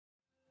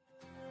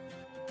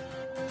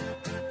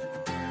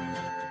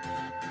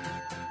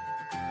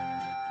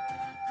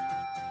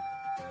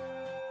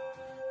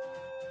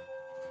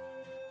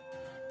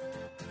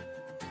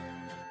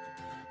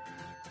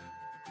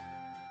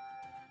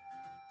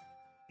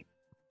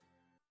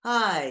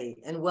Hi,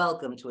 and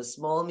welcome to a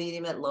Small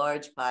Medium at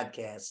Large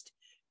podcast,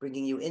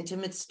 bringing you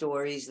intimate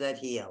stories that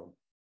heal.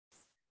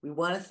 We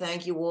want to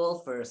thank you all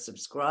for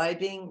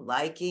subscribing,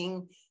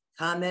 liking,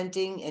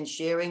 commenting, and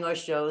sharing our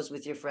shows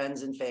with your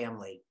friends and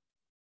family.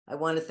 I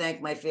want to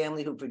thank my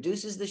family who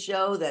produces the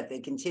show, that they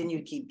continue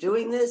to keep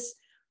doing this.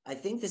 I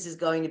think this is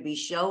going to be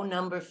show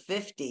number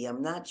 50.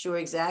 I'm not sure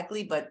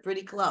exactly, but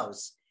pretty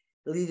close.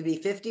 It'll either be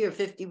 50 or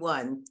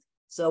 51.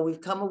 So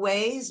we've come a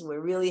ways.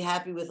 We're really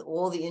happy with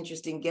all the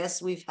interesting guests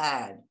we've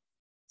had.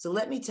 So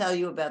let me tell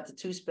you about the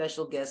two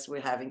special guests we're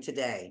having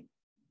today.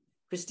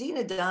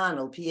 Christina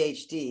Donnell,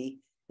 PhD,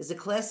 is a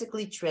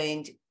classically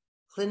trained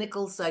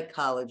clinical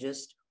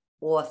psychologist,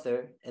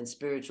 author, and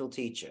spiritual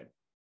teacher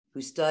who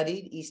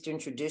studied Eastern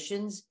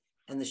traditions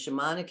and the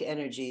shamanic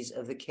energies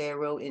of the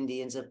Q'ero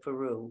Indians of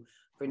Peru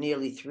for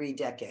nearly 3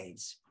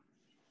 decades.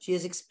 She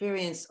has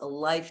experienced a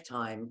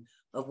lifetime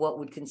of what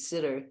would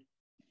consider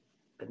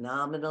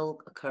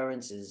phenomenal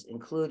occurrences,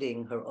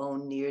 including her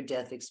own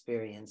near-death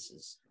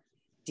experiences,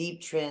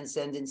 deep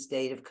transcendent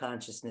state of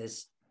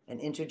consciousness, and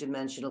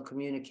interdimensional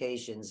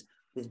communications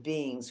with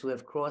beings who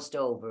have crossed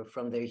over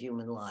from their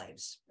human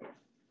lives.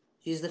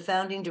 She is the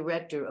founding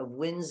director of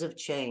Winds of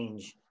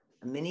Change,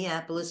 a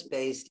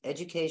Minneapolis-based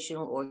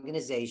educational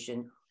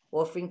organization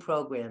offering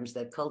programs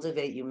that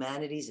cultivate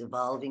humanity's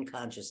evolving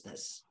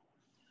consciousness.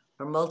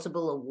 Her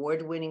multiple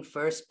award-winning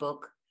first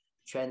book,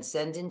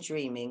 Transcendent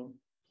Dreaming,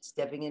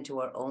 Stepping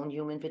into Our Own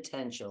Human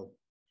Potential,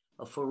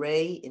 a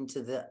foray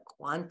into the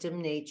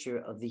quantum nature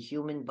of the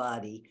human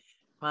body,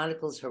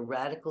 chronicles her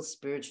radical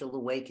spiritual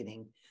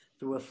awakening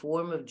through a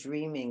form of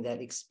dreaming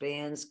that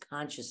expands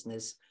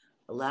consciousness,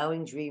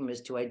 allowing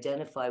dreamers to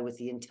identify with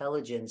the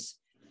intelligence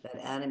that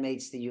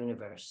animates the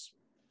universe.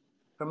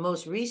 Her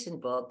most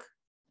recent book,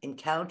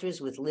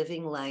 Encounters with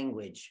Living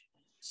Language,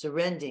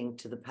 Surrendering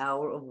to the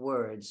Power of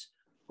Words,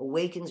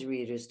 awakens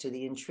readers to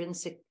the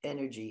intrinsic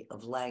energy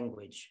of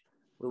language,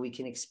 where we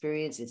can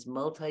experience its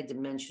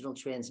multidimensional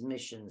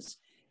transmissions,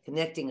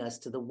 connecting us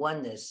to the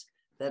oneness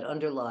that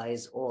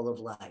underlies all of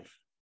life.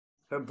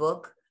 Her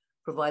book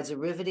provides a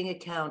riveting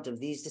account of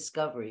these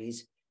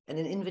discoveries and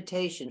an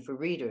invitation for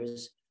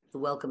readers to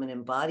welcome an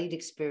embodied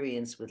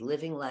experience with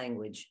living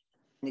language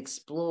and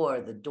explore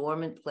the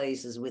dormant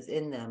places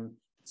within them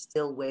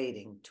still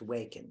waiting to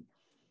waken.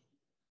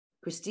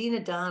 Christina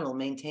Donnell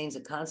maintains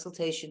a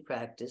consultation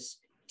practice,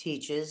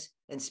 teaches,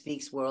 and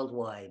speaks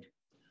worldwide.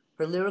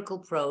 Her lyrical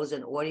prose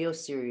and audio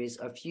series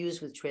are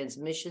fused with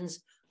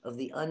transmissions of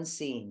the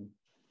unseen,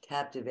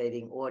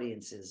 captivating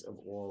audiences of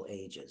all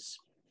ages.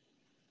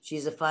 She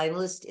is a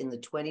finalist in the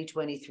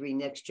 2023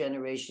 Next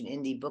Generation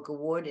Indie Book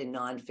Award in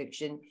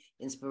Nonfiction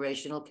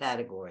Inspirational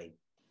category.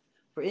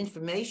 For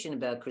information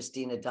about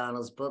Christina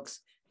Donnell's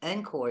books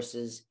and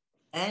courses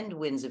and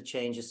Winds of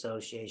Change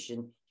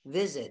Association,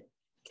 visit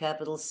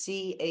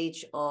CHRISTINA,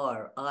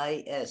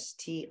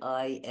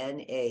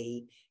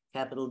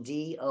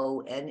 DONNELL.com.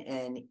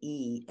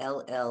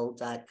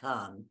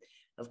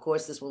 Of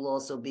course, this will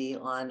also be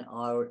on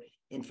our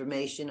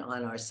information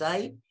on our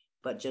site,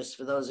 but just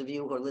for those of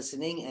you who are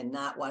listening and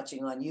not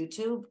watching on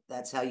YouTube,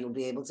 that's how you'll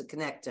be able to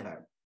connect to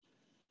her.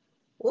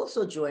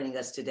 Also joining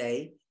us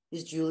today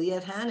is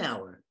Juliet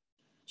Hanauer.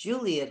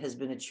 Juliet has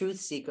been a truth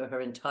seeker her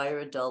entire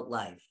adult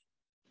life.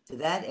 To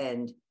that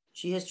end,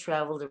 she has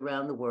traveled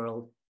around the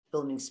world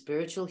filming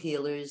spiritual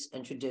healers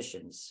and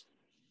traditions.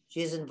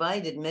 She has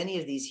invited many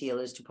of these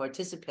healers to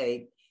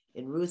participate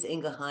in Ruth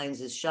Inga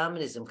Hines'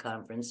 Shamanism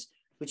Conference,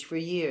 which for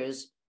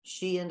years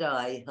she and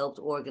I helped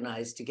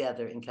organize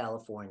together in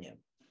California.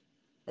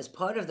 As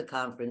part of the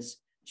conference,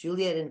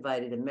 Juliet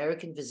invited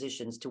American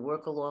physicians to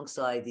work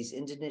alongside these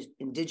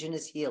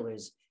indigenous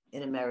healers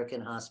in American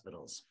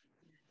hospitals.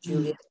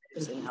 Juliet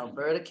lives in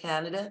Alberta,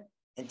 Canada,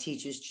 and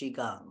teaches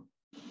Qigong.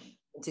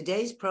 In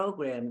today's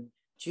program,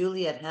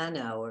 Juliet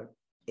Hanauer,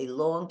 a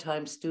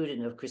longtime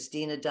student of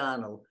Christina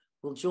Donnell,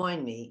 will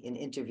join me in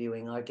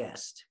interviewing our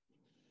guest.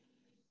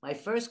 My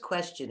first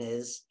question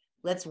is,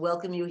 let's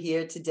welcome you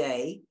here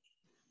today.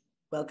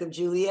 Welcome,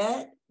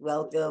 Juliet.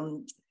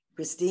 Welcome,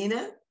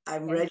 Christina.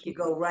 I'm ready to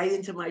go right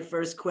into my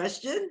first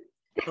question.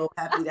 So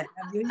happy to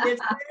have you here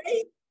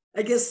today.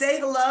 I guess say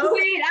hello.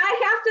 Wait,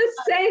 I have to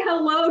say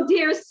hello,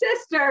 dear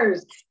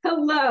sisters.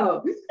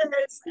 Hello.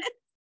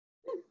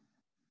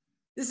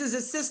 This is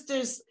a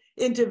sisters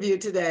interview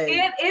today.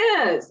 It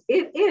is.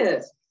 It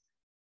is.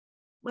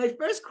 My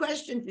first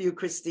question for you,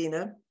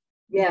 Christina.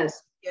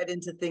 Yes. Get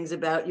into things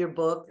about your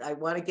book. I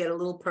want to get a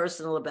little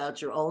personal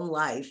about your own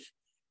life.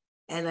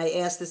 And I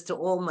ask this to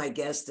all my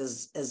guests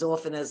as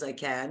often as I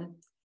can.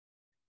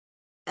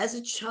 As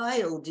a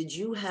child, did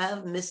you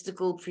have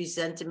mystical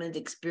presentiment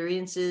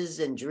experiences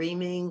and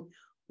dreaming?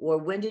 Or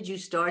when did you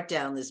start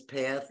down this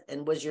path?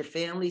 And was your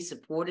family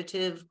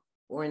supportive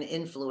or an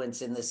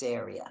influence in this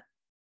area?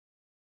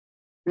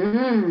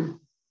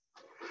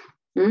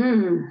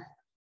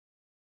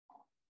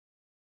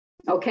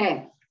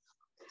 Okay.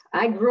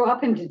 I grew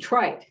up in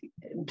Detroit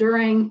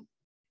during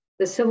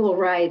the civil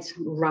rights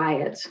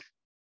riots.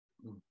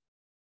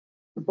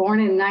 Born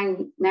in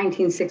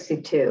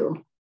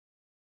 1962.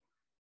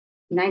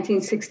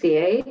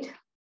 1968.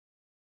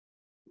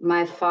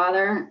 My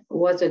father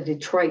was a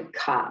Detroit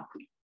cop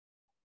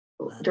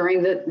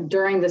during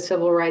the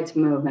civil rights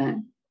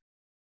movement.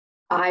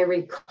 I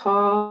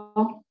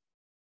recall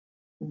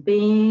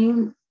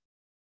being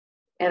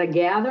at a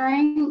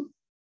gathering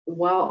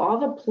while all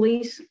the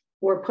police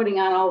were putting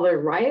on all their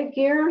riot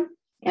gear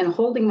and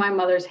holding my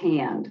mother's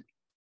hand.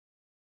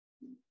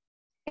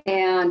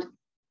 And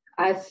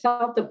I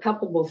felt the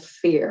palpable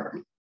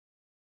fear.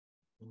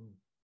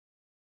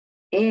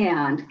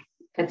 And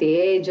at the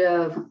age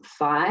of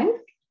 5,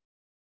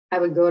 I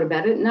would go to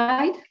bed at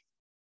night,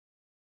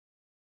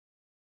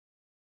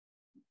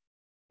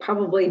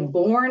 probably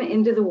born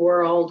into the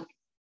world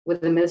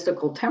with a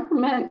mystical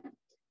temperament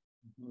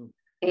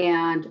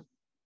and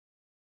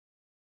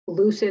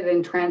lucid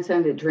and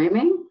transcendent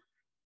dreaming.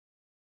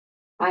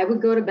 I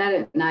would go to bed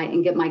at night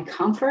and get my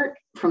comfort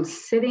from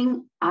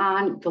sitting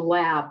on the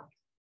lap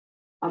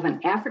of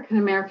an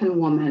African-American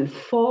woman,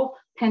 full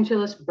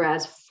pendulous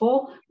breasts,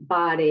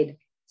 full-bodied,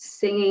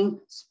 singing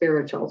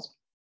spirituals.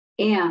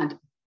 And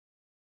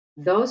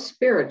those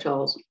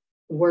spirituals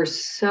were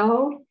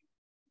so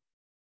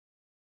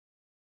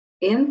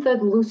in the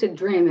lucid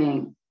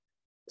dreaming,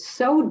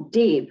 so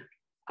deep,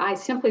 I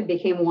simply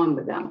became one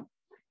with them.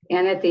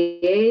 And at the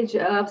age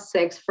of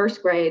 6,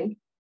 first grade,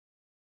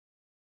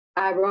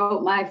 I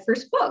wrote my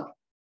first book,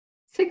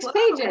 6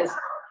 pages.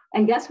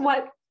 And guess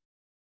what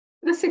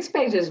the 6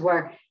 pages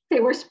were? They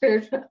were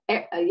spiritual,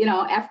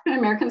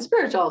 African-American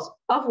spirituals,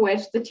 of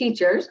which the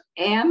teachers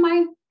and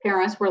my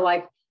parents were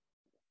like,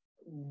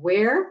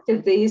 where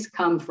did these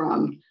come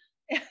from?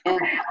 And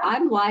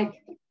I'm like,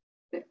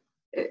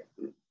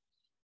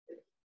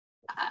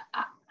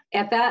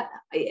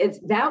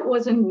 that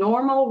was a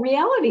normal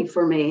reality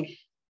for me.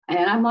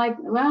 And I'm like,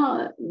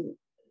 well,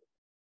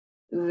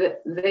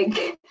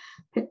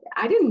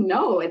 I didn't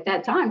know at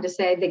that time to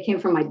say they came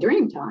from my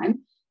dream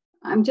time.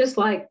 I'm just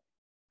like,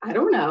 I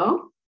don't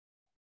know.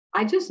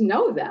 I just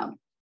know them.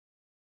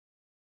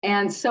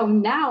 And so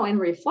now in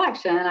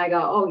reflection, I go,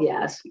 oh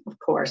yes, of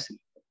course,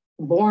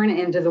 born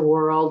into the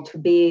world to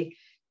be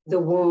the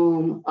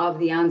womb of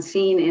the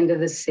unseen into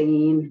the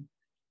seen.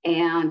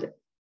 And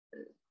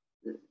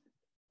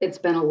it's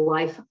been a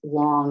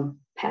lifelong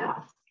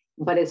path,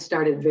 but it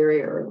started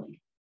very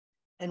early.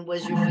 And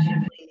was your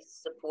family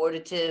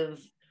supportive,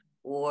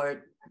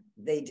 or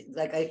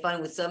like I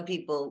find with some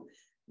people,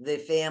 the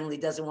family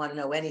doesn't want to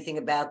know anything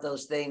about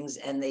those things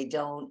and they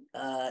don't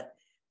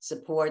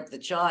support the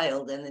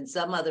child. And in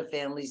some other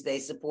families, they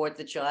support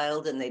the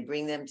child and they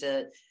bring them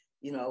to,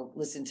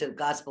 listen to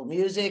gospel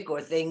music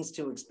or things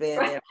to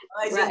expand their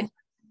horizon. Right.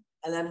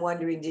 And I'm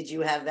wondering, did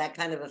you have that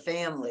kind of a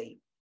family?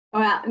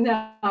 Well,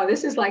 no,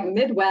 this is like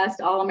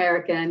Midwest, all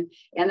American.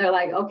 And they're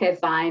like, okay,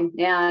 fine.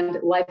 And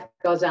life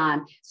goes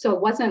on. So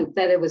it wasn't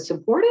that it was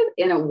supportive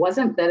and it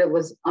wasn't that it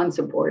was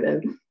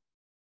unsupportive.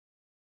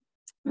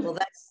 Well,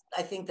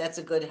 I think that's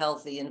a good,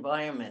 healthy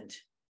environment.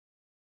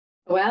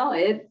 Well,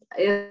 it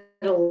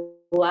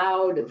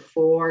allowed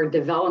for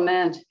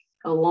development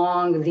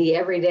along the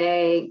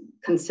everyday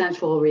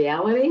consensual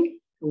reality,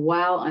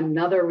 while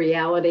another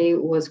reality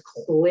was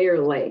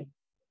clearly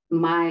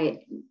my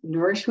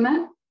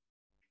nourishment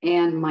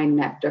and my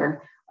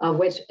nectar, of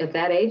which at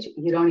that age,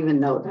 you don't even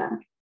know that.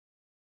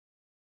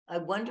 I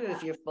wonder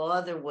if your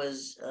father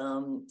was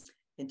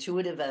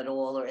intuitive at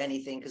all or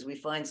anything, because we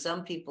find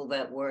some people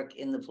that work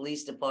in the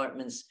police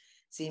departments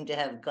seem to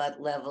have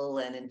gut level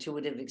and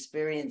intuitive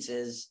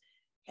experiences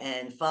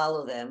and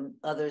follow them.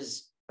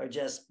 Others are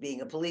just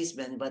being a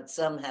policeman, but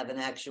some have an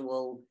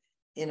actual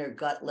inner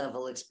gut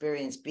level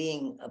experience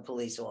being a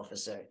police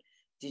officer.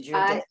 Did your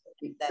dad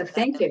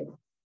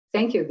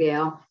Thank you,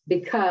 Gail,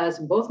 because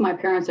both my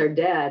parents are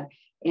dead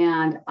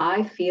and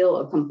I feel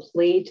a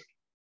complete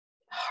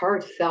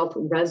heartfelt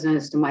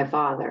resonance to my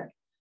father,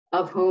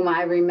 of whom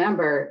I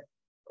remember,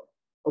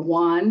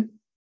 1,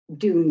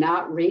 do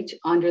not reach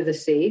under the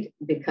seat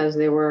because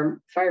there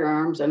were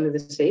firearms under the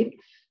seat.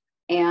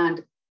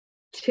 And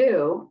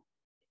 2,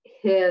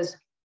 his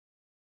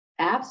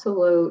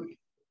absolute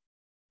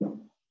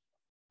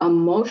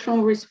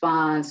emotional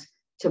response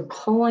to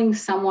pulling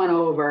someone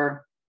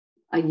over,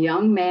 a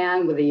young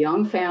man with a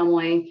young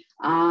family,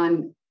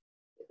 on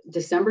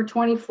December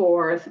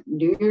 24th,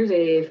 New Year's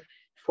Eve,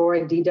 for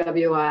a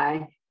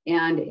DWI,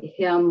 and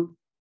him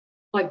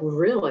like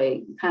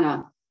really kind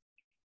of,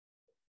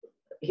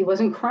 he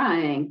wasn't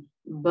crying,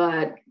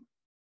 but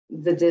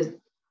the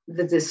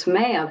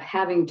dismay of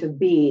having to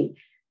be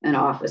an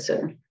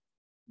officer.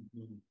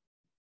 Mm-hmm.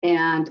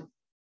 And,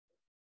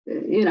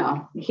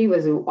 he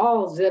was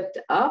all zipped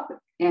up,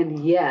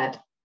 and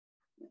yet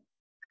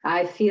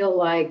I feel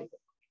like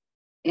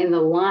in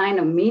the line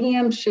of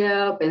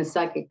mediumship and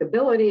psychic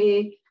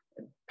ability,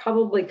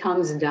 probably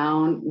comes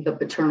down the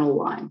paternal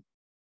line.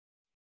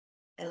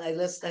 And I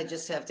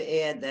just have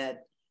to add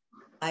that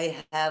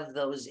I have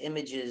those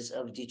images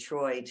of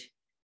Detroit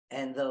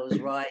and those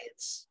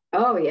riots.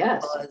 Oh,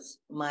 yes. Because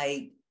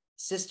my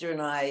sister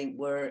and I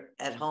were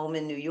at home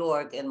in New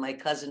York, and my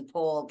cousin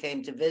Paul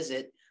came to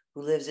visit,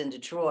 who lives in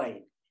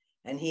Detroit.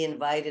 and he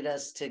invited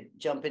us to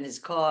jump in his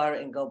car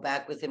and go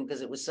back with him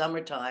because it was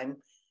summertime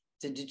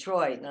to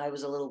Detroit, and I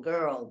was a little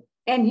girl.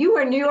 And you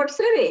were in New York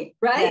City,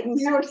 right? Yes.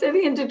 New York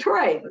City and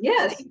Detroit.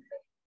 Yes.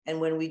 And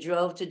when we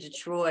drove to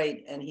Detroit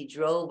and he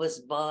drove us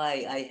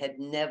by, I had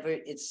never,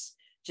 it's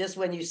just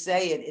when you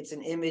say it, it's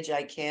an image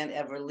I can't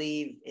ever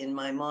leave in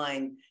my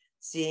mind,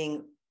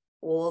 seeing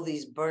all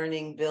these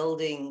burning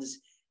buildings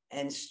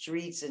and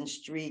streets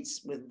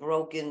with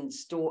broken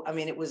store. I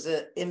mean, it was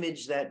an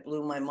image that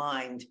blew my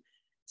mind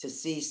to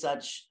see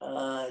such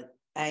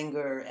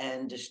anger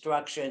and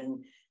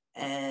destruction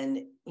and,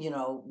 you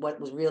know, what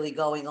was really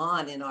going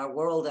on in our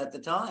world at the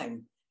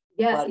time.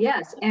 Yeah, but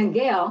yes. And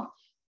Gail,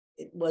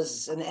 it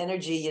was an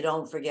energy you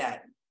don't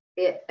forget.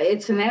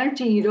 It's an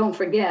energy you don't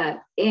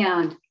forget.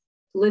 And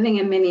living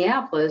in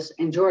Minneapolis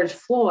and George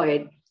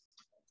Floyd,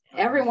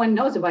 everyone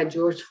knows about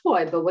George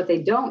Floyd, but what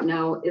they don't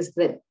know is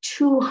that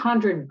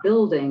 200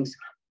 buildings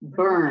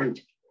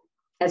burned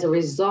as a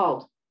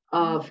result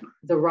of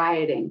the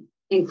rioting,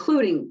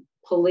 including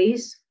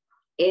police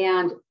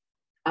and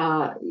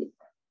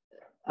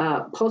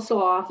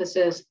postal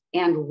offices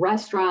and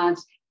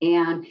restaurants,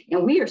 and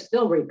we are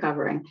still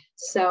recovering.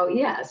 So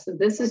yes,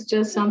 this is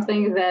just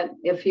something that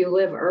if you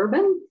live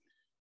urban,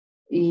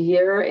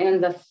 you're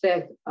in the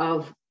thick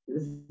of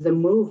the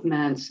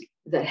movements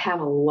that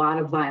have a lot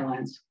of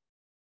violence.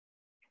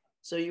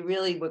 So you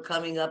really were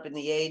coming up in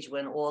the age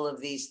when all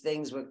of these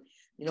things were,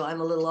 you know,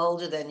 I'm a little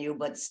older than you,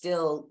 but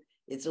still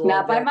it's all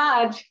not by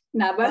much.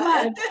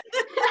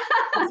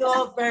 It's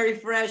all very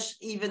fresh,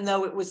 even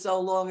though it was so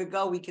long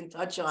ago. We can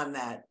touch on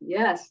that.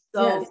 Yes.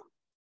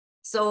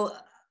 So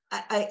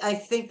I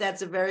think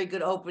that's a very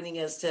good opening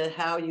as to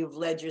how you've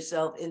led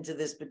yourself into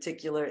this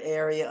particular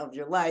area of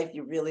your life.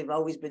 You really have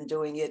always been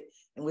doing it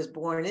and was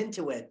born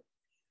into it.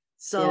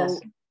 So yes.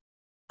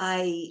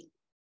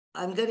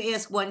 I'm going to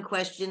ask one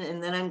question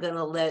and then I'm going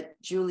to let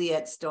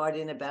Juliet start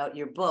in about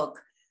your book.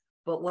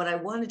 But what I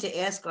wanted to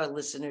ask our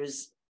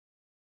listeners,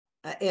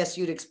 ask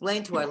you to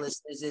explain to our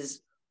listeners is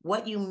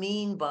what you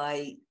mean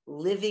by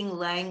living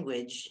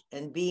language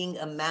and being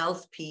a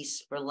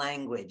mouthpiece for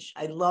language.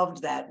 I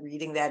loved that,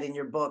 reading that in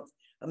your book,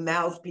 a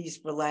mouthpiece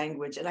for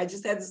language. And I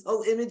just had this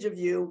whole image of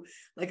you,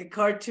 like a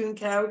cartoon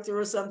character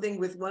or something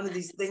with one of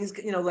these things,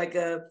 you know, like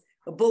a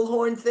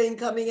bullhorn thing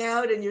coming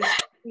out and you're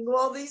saying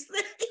all these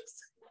things.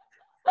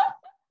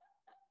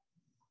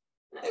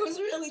 It was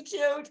really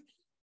cute.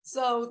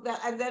 So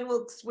that, and then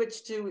we'll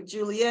switch to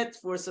Juliet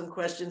for some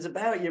questions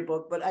about your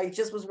book. But I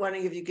just was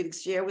wondering if you could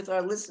share with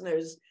our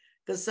listeners,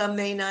 because some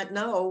may not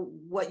know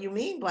what you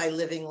mean by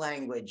living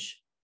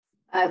language.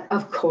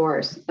 Of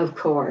course.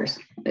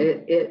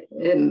 It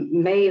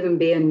may even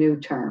be a new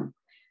term.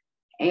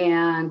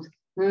 And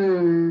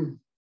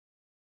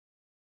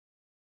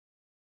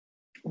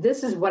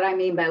this is what I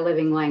mean by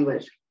living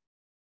language.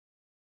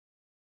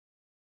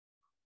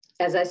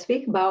 As I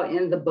speak about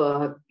in the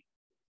book,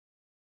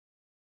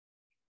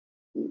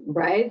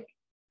 right?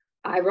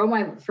 I wrote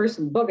my first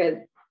book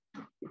at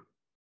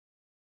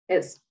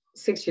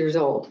 6 years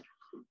old.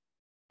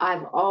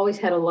 I've always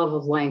had a love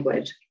of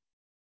language,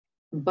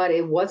 but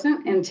it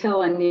wasn't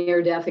until a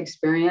near-death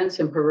experience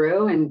in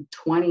Peru in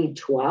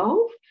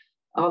 2012,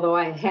 although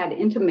I had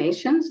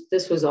intimations,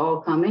 this was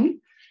all coming,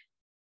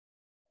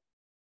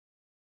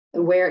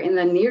 where in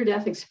the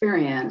near-death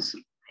experience,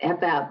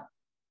 at that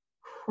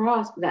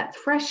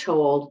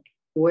threshold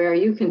where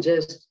you can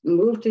just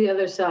move to the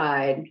other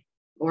side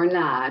or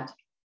not,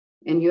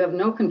 and you have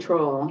no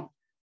control,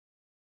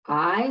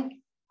 I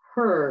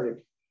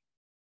heard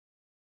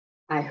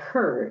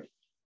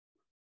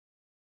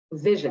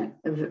vision,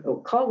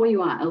 call it what you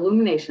want,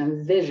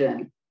 illumination,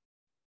 vision.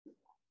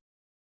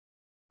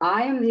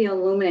 I am the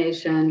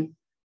illumination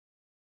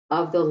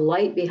of the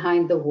light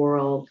behind the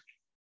world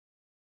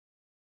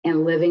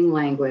and living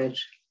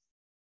language.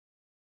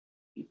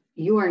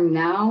 You are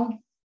now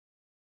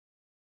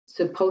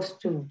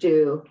supposed to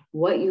do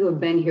what you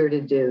have been here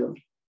to do.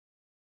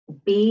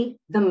 Be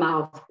the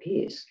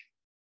mouthpiece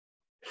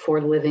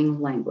for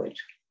living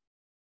language,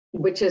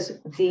 which is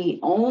the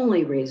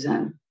only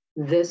reason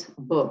this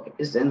book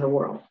is in the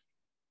world.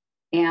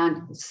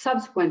 And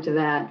subsequent to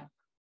that,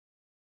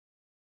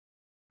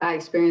 I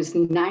experienced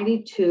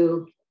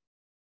 92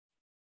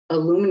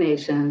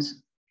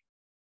 illuminations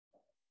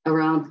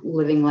around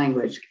living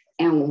language.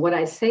 And what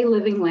I say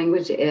living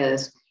language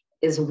is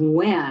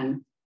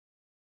when,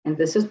 and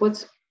this is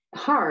what's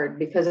hard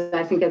because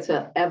I think it's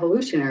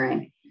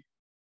evolutionary.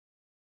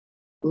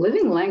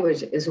 Living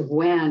language is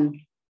when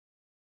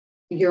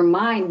your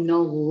mind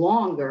no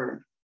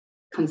longer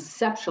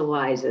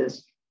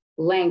conceptualizes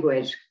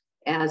language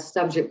as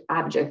subject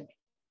object,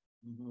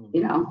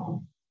 you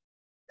know,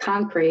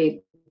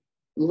 concrete,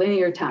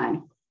 linear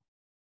time.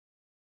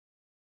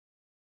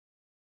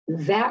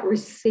 That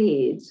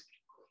recedes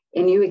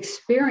and you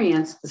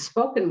experience the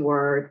spoken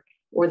word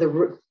or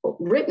the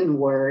written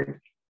word,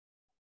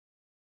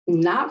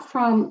 not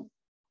from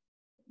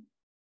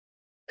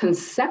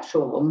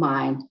conceptual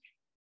mind,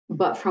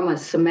 but from a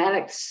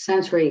somatic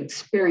sensory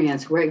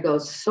experience where it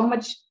goes so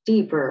much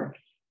deeper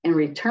and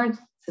returns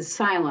to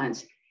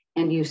silence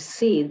and you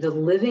see the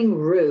living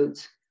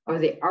roots or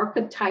the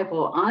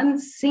archetypal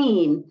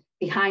unseen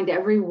behind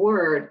every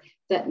word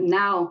that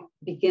now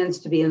begins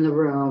to be in the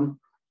room.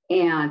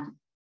 And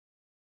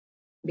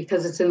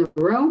because it's in the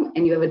room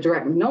and you have a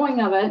direct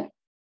knowing of it,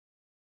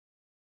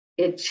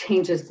 it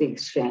changes the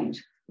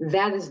exchange.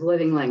 That is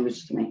living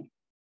language to me.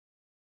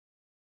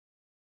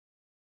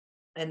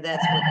 And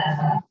that's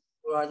what,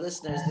 for our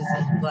listeners, this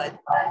is what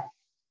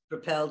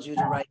propelled you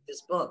to write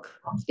this book.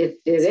 It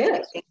is.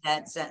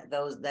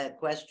 That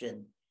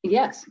question.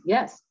 Yes,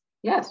 yes,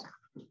 yes.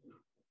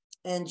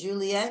 And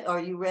Juliet, are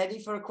you ready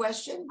for a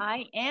question?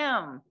 I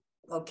am.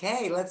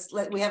 Okay,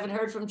 we haven't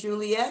heard from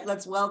Juliet.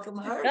 Let's welcome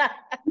her.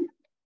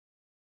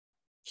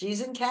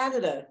 She's in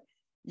Canada.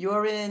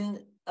 You're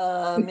in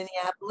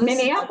Minneapolis.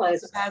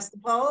 Minneapolis. Past the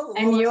pole.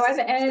 And you're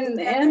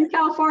in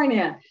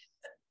California.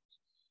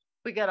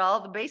 We got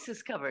all the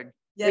bases covered.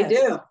 Yes. We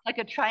do. Like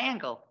a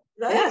triangle.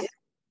 Right.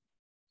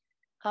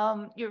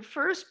 Yes. Your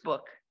first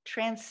book,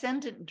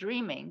 Transcendent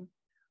Dreaming,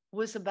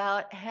 was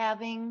about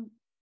having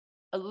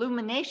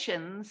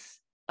illuminations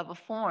of a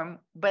form,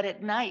 but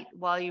at night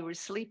while you were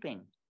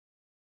sleeping.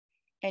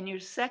 And your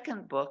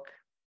second book,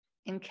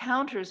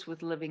 Encounters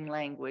with Living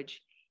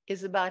Language,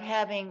 is about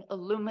having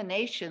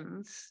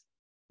illuminations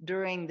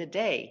during the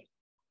day.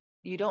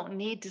 You don't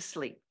need to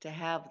sleep to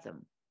have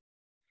them.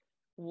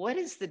 What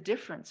is the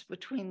difference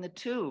between the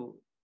two?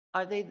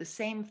 Are they the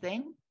same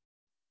thing,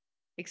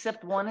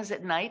 except one is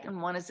at night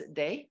and one is at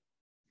day?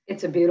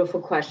 It's a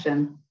beautiful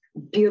question.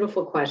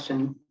 Beautiful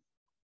question.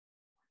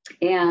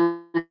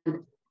 And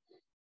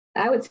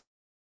I would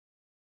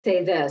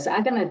say this,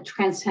 I've been a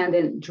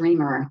transcendent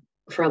dreamer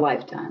for a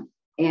lifetime.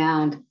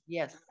 And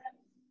yes,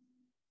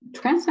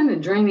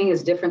 transcendent dreaming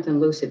is different than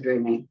lucid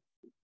dreaming.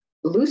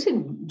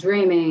 Lucid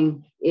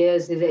dreaming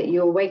is that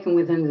you awaken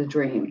within the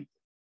dream,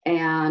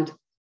 and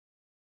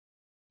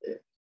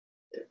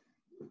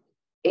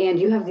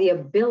you have the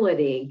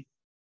ability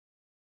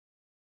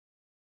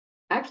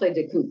actually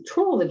to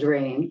control the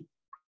dream.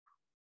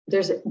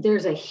 There's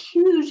a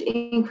huge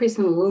increase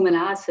in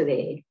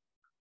luminosity.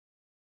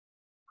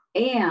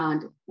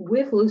 And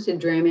with lucid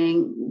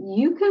dreaming,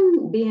 you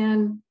can be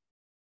in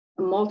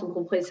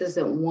multiple places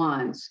at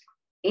once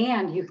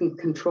and you can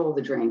control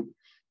the dream.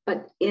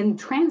 But in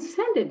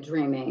transcendent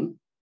dreaming,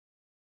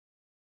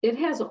 it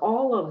has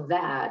all of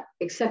that,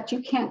 except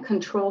you can't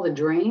control the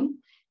dream,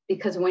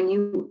 because when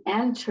you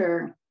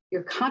enter,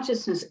 your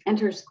consciousness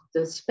enters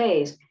the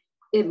space,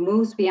 it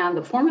moves beyond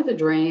the form of the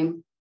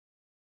dream.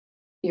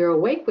 You're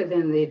awake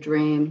within the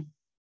dream,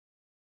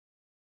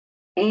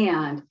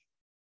 and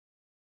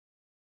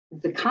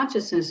the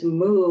consciousness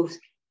moves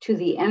to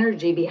the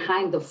energy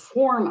behind the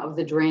form of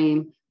the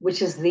dream,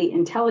 which is the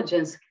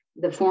intelligence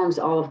that forms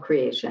all of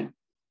creation.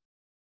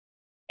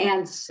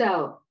 And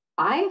so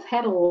I've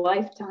had a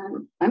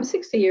lifetime, I'm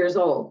 60 years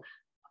old,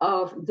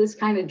 of this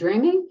kind of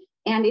dreaming,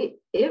 and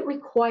it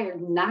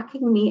required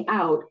knocking me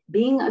out,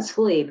 being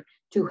asleep,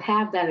 to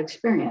have that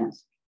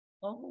experience.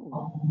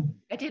 Oh,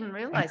 I didn't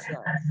realize that.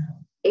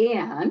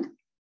 And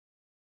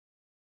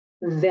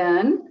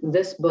then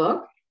this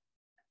book,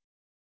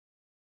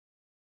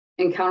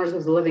 Encounters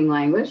with the Living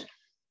Language,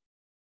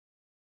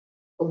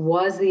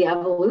 was the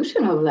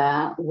evolution of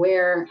that,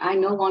 where I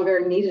no longer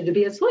needed to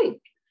be asleep.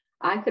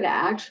 I could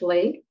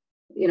actually,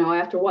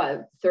 after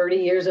 30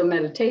 years of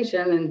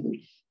meditation, and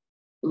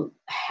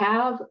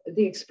have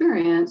the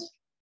experience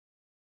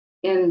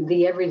in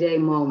the everyday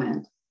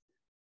moment.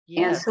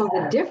 Yes. And so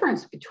the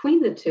difference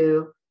between the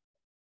two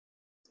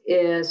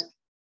is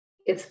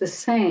it's the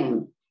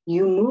same.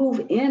 You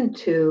move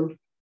into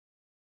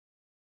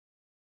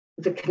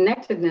the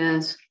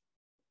connectedness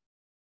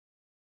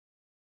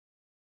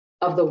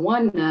of the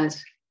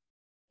oneness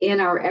in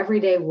our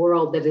everyday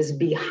world that is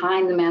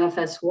behind the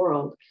manifest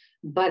world,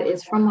 but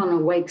it's from an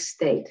awake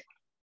state.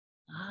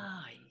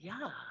 Ah,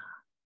 yeah.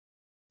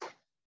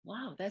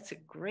 Wow, that's a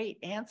great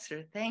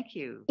answer. Thank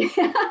you.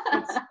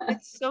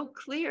 It's so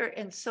clear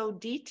and so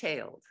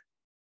detailed.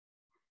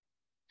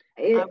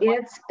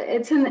 It's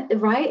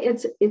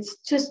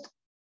just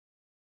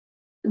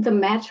the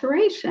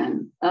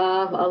maturation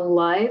of a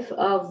life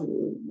of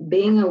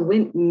being a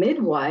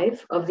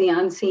midwife of the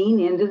unseen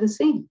into the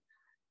seen.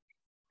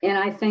 And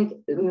I think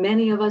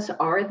many of us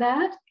are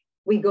that.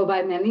 We go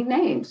by many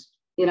names.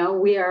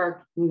 We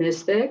are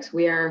mystics,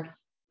 we are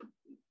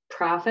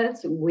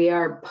prophets, we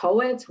are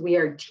poets, we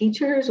are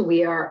teachers,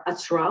 we are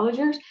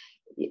astrologers.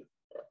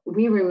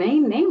 We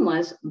remain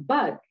nameless,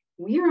 but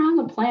we are on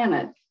the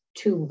planet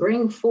to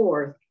bring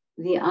forth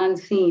the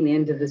unseen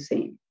into the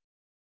seen.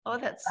 Oh,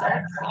 that's so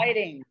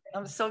exciting.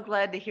 I'm so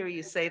glad to hear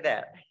you say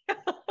that.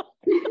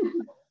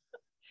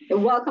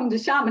 Welcome to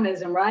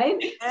shamanism,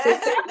 right?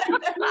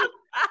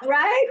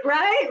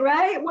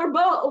 Right.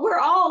 We're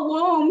all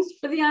wombs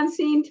for the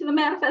unseen to the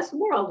manifest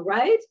world,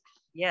 right?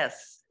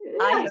 Yes.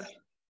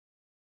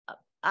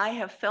 I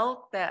have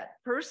felt that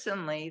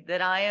personally,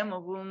 that I am a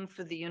womb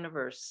for the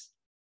universe,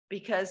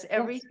 because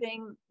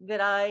everything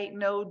that I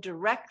know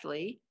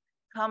directly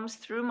comes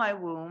through my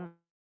womb,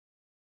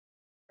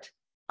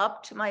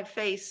 up to my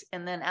face,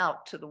 and then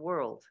out to the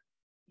world.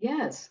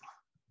 Yes.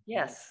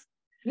 Yes.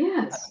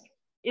 Yes.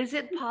 Is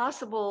it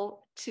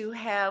possible to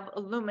have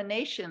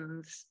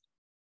illuminations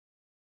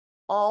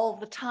all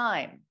the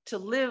time, to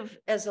live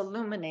as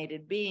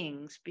illuminated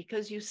beings?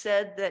 Because you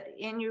said that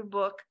in your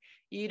book,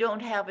 you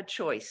don't have a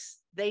choice.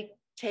 They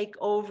take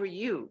over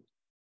you.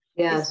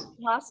 Yes. Is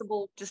it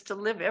possible just to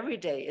live every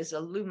day as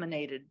an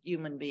illuminated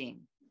human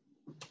being?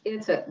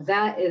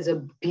 That is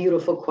a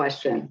beautiful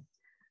question.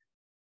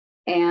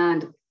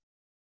 And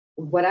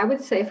what I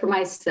would say for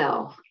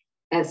myself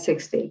at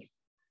 60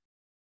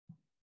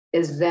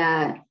 is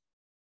that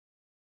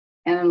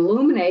an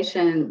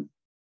illumination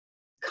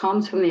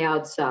comes from the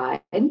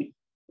outside.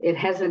 It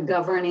has a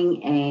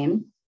governing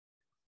aim.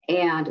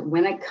 And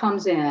when it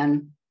comes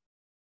in,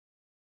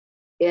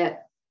 it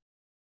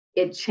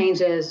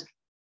changes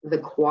the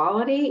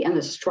quality and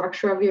the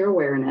structure of your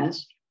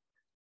awareness.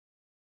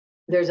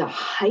 There's a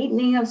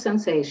heightening of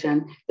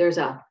sensation. There's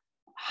a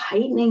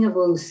heightening of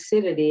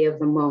lucidity of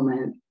the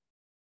moment.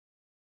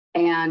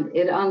 And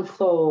it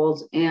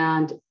unfolds.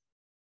 And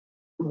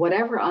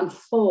whatever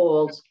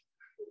unfolds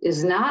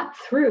is not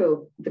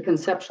through the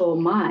conceptual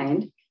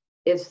mind,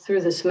 it's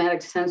through the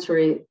somatic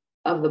sensory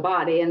of the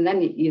body. And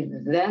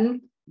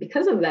then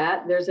because of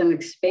that, there's an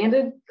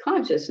expanded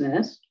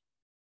consciousness,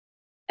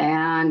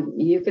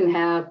 and you can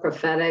have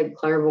prophetic,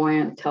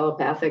 clairvoyant,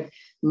 telepathic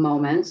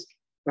moments,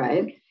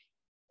 right?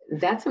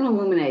 That's an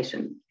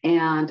illumination.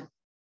 And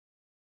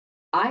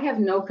I have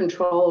no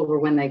control over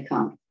when they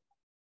come.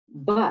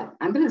 But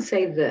I'm going to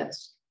say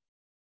this.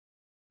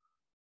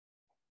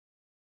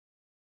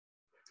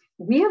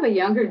 We have a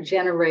younger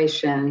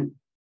generation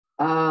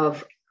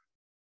of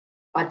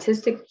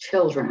autistic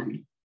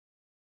children,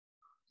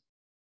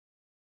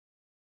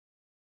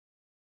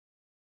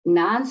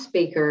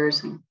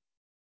 non-speakers,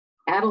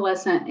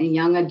 adolescent and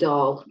young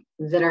adult,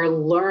 that are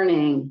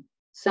learning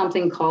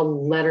something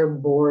called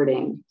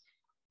letterboarding,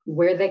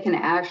 where they can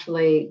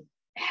actually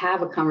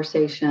have a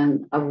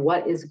conversation of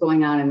what is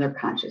going on in their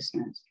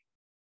consciousness.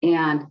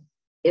 And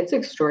it's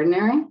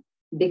extraordinary,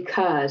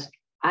 because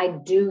I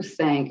do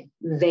think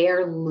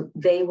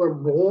they were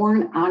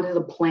born onto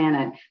the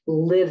planet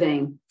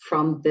living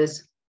from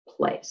this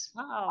place.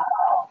 Wow.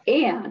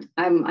 And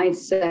I might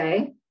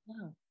say,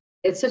 Wow.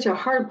 It's such a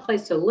hard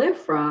place to live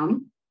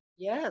from.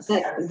 Yes.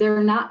 That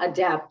they're not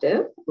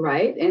adaptive,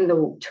 right? In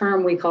the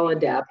term we call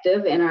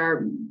adaptive in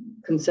our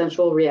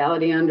consensual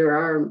reality under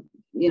our,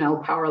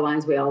 power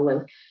lines we all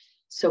live.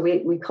 So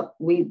we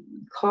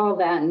call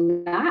that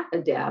not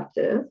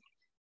adaptive.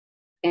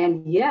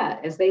 And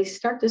yet, as they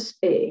start to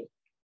speak,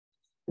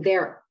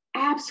 they're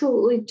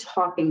absolutely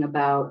talking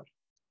about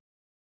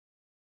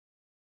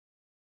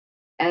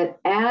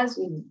as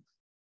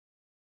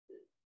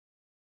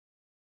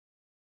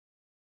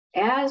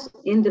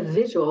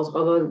individuals,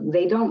 although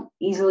they don't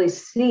easily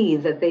see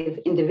that they've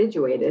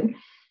individuated,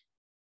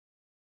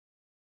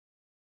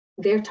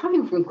 they're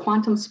talking from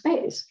quantum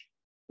space.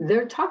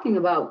 They're talking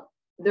about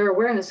their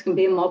awareness can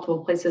be in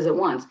multiple places at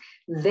once.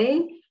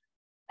 They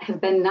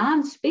have been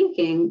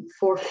non-speaking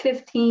for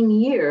 15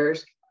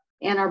 years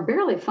and are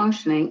barely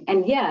functioning.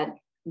 And yet,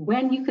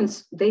 when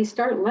they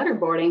start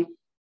letterboarding,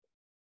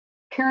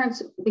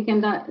 parents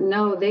begin to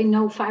know, they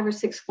know 5 or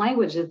 6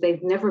 languages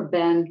they've never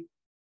been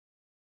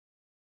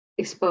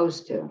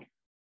exposed to.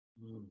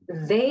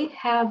 They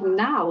have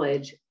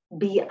knowledge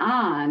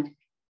beyond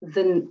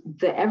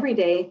the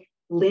everyday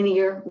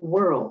linear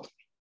world.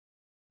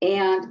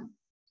 And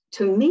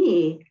to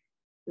me,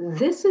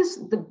 this is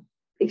the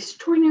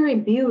extraordinary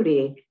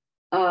beauty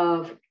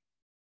of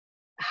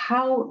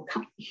how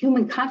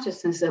human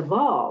consciousness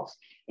evolves.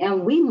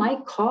 And we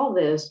might call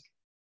this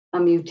a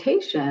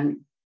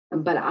mutation,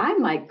 but I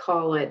might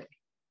call it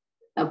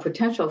a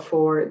potential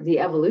for the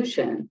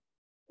evolution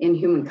in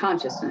human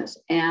consciousness.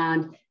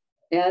 And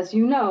as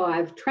you know,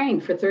 I've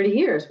trained for 30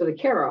 years with a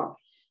Carol,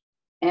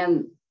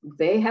 and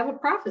they have a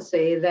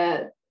prophecy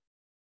that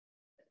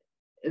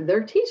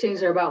their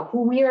teachings are about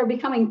who we are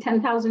becoming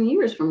 10,000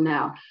 years from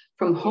now,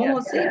 from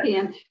Homo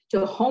sapien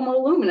to Homo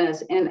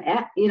luminous. And,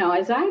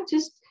 as I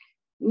just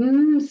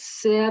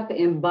sip,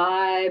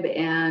 imbibe,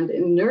 and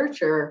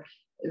nurture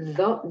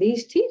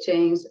these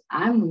teachings,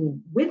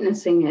 I'm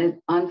witnessing it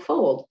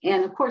unfold.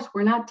 And of course,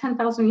 we're not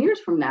 10,000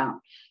 years from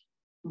now,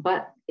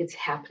 but it's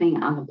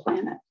happening on the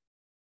planet.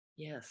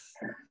 Yes.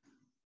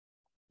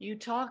 You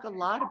talk a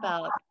lot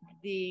about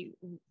the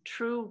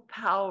true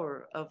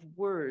power of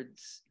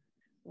words.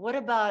 What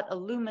about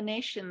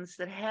illuminations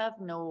that have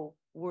no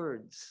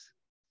words?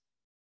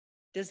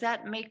 Does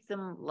that make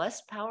them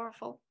less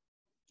powerful?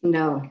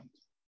 No.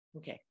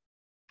 Okay.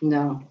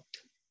 No,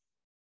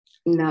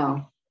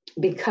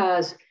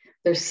 because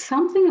there's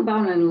something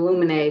about an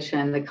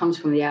illumination that comes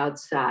from the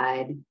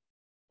outside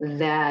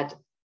that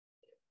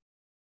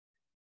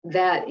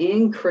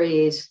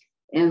increase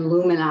in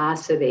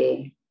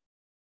luminosity.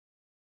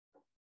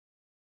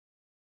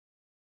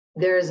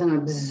 There's an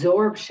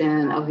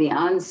absorption of the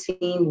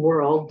unseen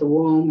world, the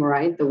womb,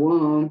 right? The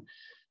womb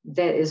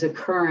that is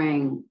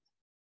occurring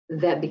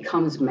that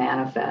becomes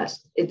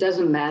manifest. It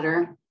doesn't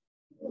matter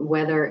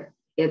whether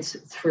it's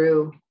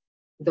through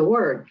the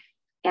word.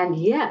 And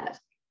yet,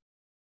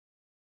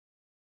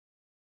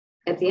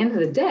 at the end of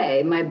the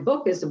day, my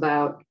book is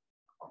about,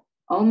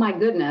 oh my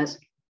goodness,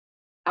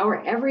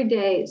 our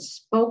everyday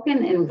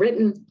spoken and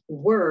written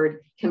word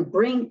can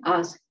bring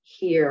us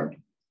here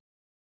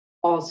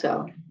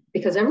also.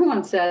 Because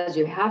everyone says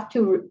you have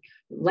to,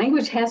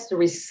 language has to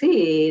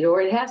recede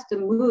or it has to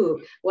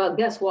move. Well,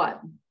 guess what?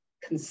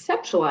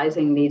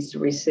 Conceptualizing needs to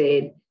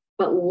recede,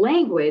 but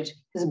language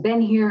has been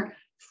here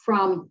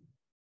from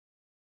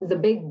the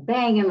Big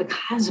Bang in the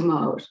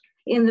cosmos.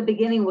 In the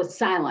beginning was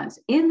silence.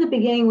 In the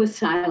beginning was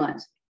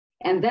silence.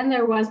 And then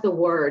there was the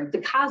word.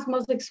 The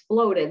cosmos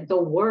exploded,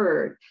 the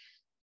word.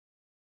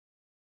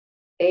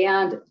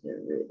 And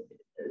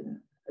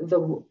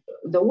the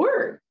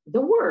word,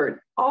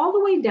 all the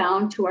way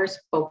down to our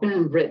spoken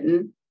and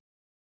written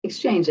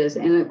exchanges.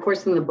 And of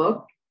course, in the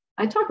book,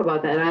 I talk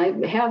about that. I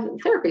have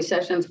therapy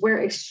sessions where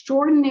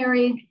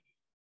extraordinary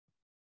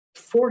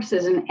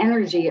forces and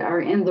energy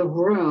are in the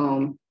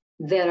room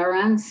that are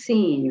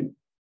unseen,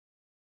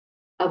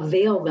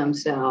 avail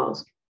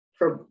themselves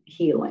for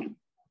healing.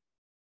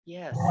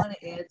 Yes. I want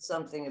to add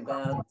something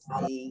about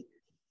the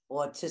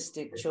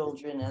autistic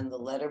children and the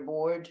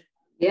letterboard.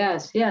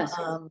 Yes, yes.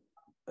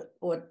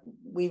 What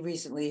we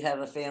recently have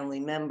a family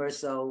member,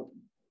 so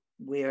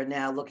we are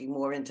now looking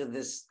more into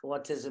this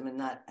autism and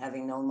not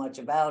having known much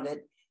about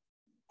it.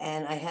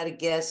 And I had a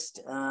guest,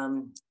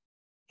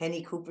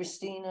 Henny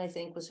Cooperstein, I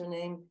think was her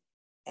name,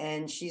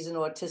 and she's an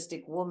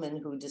autistic woman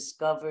who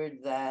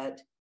discovered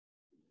that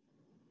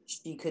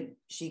she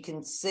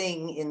can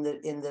sing in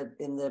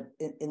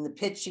the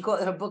pitch. She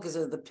called her book is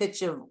the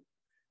pitch of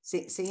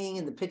singing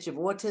in the pitch of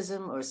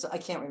autism, or so I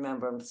can't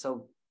remember.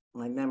 So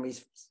my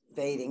memory's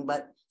fading,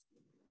 but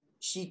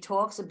she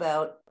talks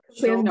about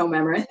We have no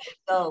memory.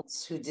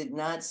 Adults who did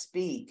not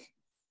speak,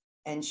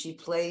 and she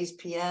plays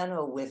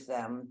piano with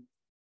them,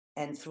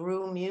 and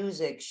through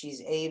music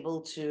she's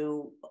able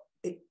to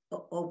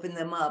open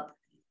them up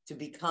to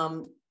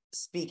become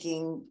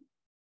speaking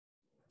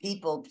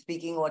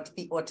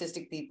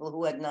autistic people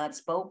who had not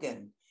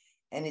spoken,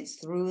 and it's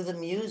through the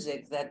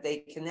music that they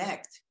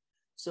connect.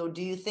 So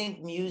do you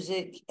think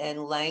music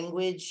and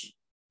language,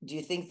 do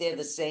you think they're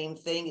the same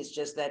thing? It's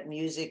just that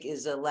music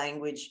is a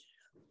language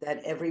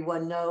that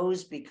everyone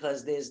knows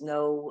because there's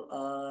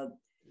no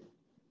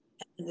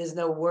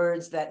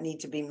words that need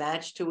to be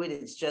matched to it.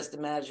 It's just a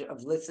matter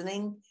of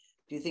listening.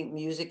 Do you think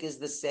music is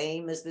the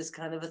same as this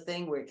kind of a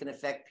thing where it can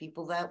affect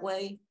people that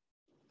way?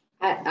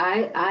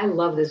 I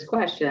love this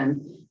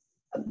question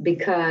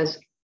because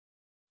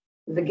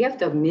the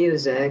gift of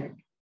music,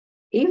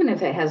 even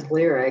if it has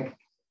lyric,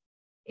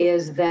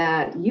 is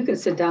that you can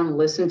sit down and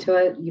listen to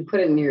it, you put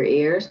it in your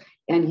ears,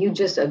 and you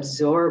just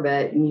absorb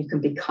it and you can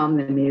become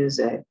the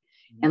music.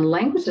 And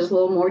language is a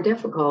little more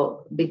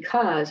difficult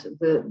because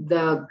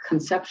the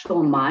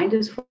conceptual mind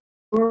is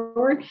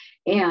forward.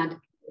 And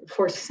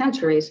for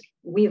centuries,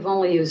 we've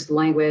only used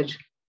language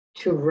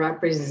to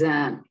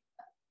represent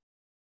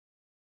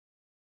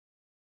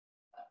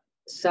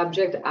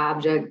subject,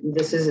 object,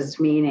 this is its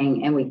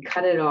meaning, and we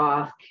cut it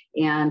off.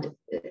 And,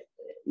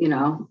 you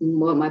know,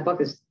 what my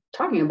book is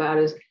talking about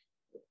is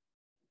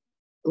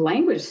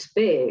language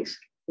speaks,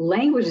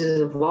 language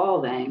is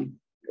evolving.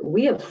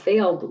 We have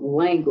failed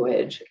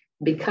language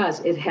because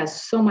it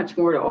has so much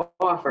more to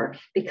offer,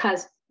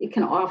 because it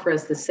can offer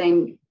us the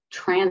same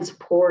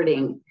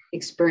transporting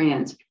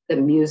experience that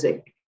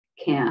music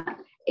can.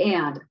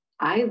 And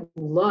I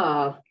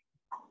love,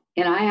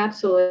 and I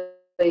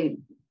absolutely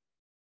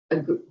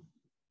agree.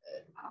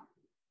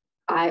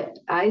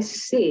 I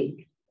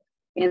see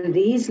in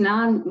these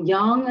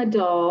young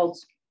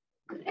adults,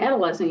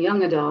 adolescent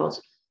young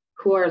adults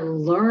who are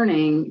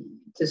learning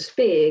to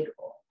speak,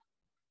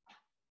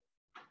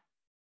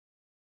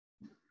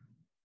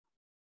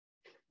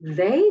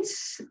 they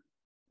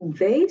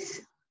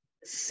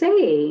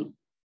say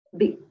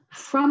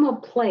from a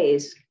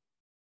place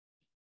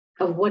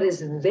of what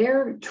is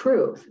their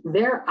truth,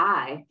 their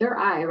I,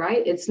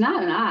 right? It's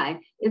not an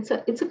I, it's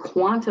a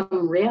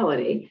quantum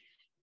reality.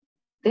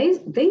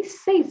 They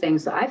say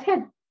things. I've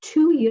had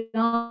 2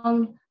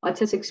 young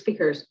autistic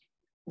speakers.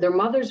 Their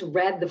mothers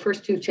read the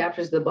first 2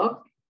 chapters of the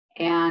book,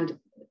 and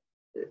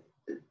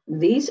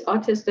these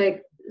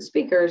autistic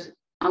speakers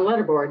on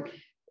Letterboard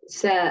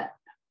said,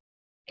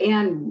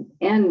 and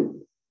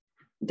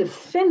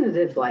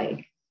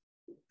definitively,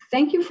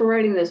 thank you for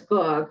writing this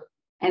book.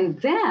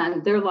 And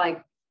then they're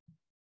like,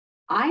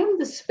 I'm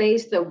the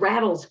space that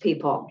rattles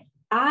people.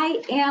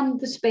 I am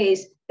the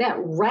space that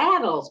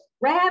rattles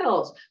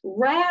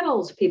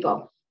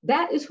people.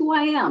 That is who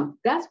I am.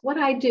 That's what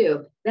I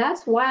do.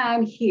 That's why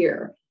I'm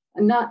here.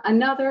 A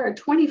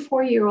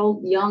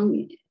 24-year-old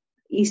young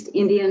East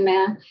Indian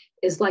man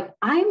is like,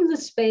 I'm the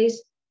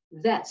space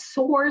that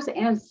soars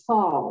and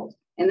falls.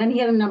 And then he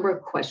had a number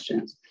of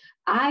questions.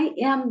 I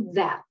am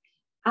that.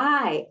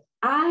 I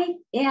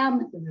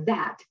am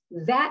that.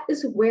 That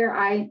is where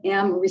I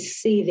am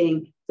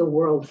receiving the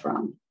world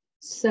from.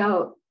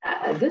 So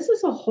this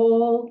is a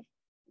whole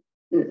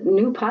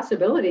new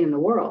possibility in the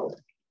world.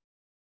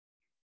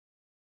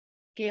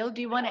 Gail,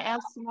 do you want to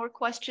ask some more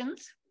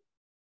questions?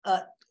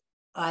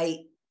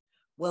 I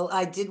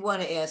did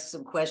want to ask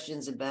some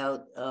questions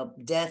about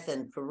death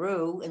in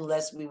Peru,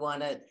 unless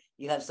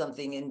you have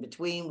something in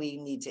between we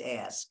need to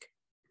ask.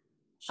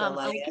 Shall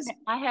I ask?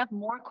 I have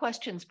more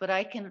questions, but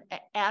I can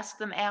ask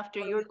them after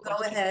your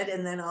question. Go ahead,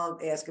 and then I'll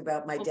ask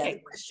about my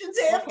death questions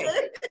after.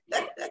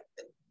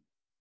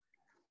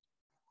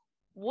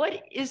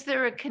 Okay. Is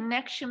there a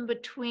connection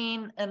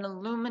between an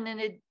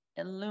illumined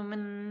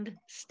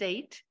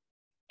state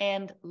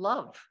and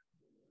love?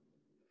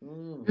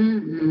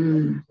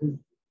 Mm-hmm.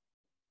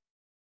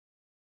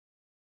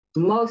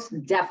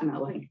 Most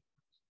definitely.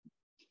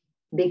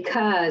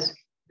 Because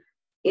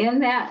in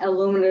that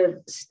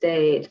illuminative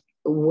state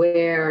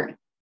where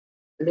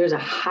there's a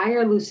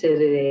higher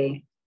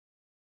lucidity,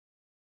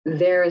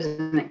 there is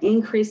an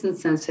increase in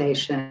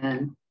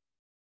sensation,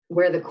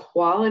 where the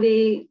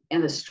quality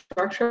and the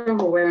structure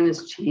of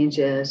awareness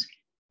changes,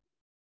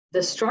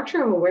 the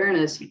structure of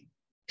awareness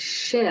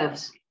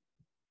shifts.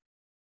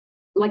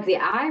 Like the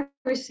eye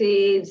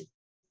recedes,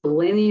 the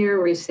linear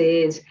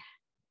recedes,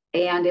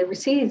 and it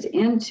recedes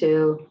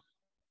into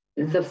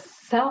the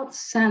felt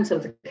sense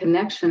of the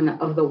connection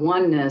of the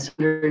oneness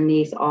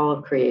underneath all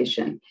of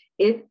creation.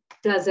 It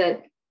does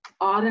it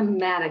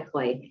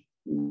automatically.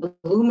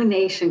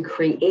 Illumination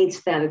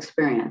creates that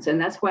experience.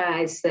 And that's why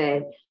I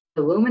say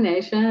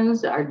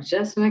illuminations are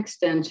just an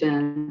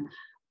extension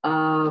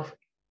of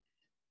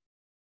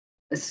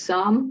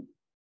some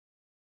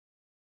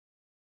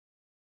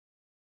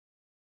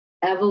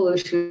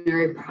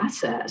evolutionary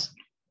process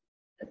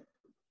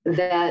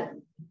that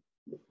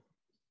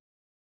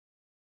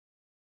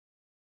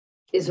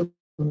is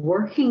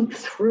working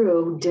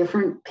through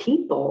different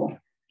people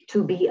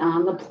to be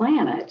on the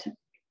planet.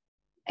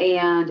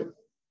 And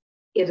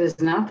it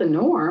is not the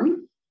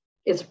norm.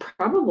 It's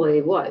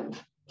probably what,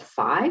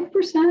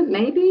 5%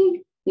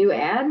 maybe? You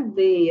add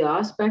the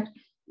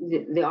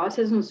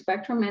autism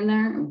spectrum in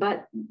there,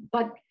 but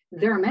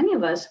there are many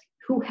of us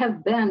who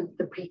have been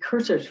the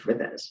precursors for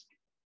this.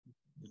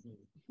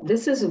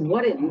 This is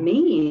what it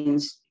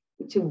means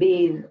to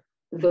be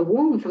the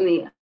womb from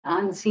the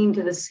unseen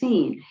to the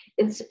seen.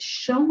 It's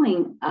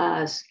showing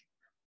us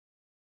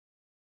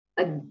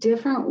a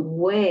different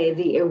way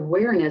the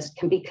awareness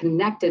can be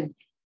connected,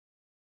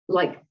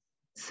 like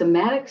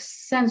somatic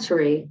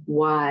sensory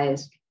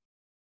wise,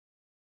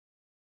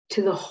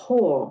 to the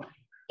whole.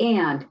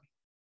 And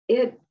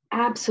it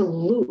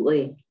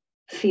absolutely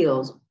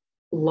feels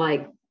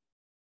like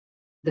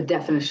the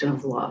definition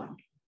of love.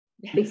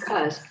 Yes.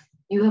 Because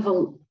you have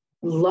a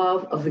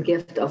love of the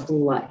gift of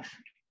life.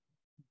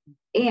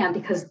 And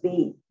because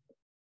the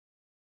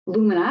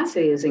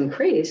luminosity is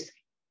increased,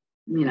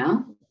 you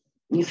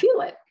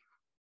feel it.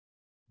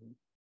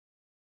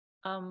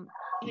 I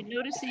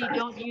notice that you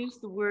don't use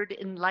the word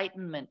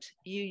enlightenment.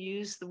 You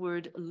use the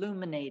word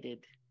illuminated.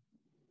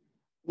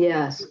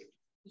 Yes.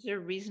 Is there a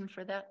reason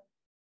for that?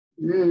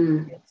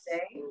 Same,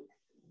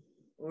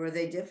 or are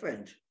they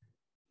different?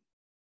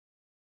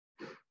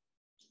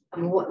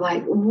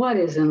 What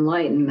is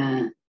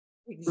enlightenment?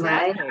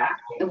 Exactly. Right?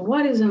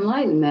 What is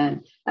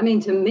enlightenment? I mean,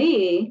 to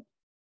me,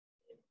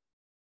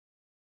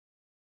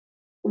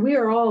 we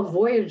are all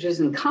voyagers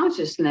in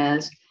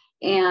consciousness,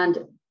 and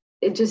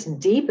it just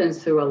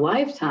deepens through a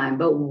lifetime.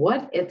 But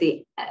what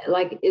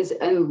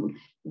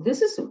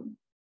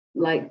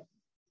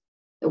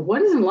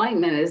what is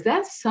enlightenment? Is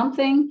that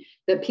something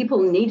that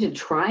people need to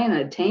try and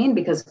attain?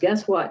 Because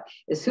guess what?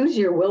 As soon as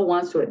your will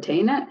wants to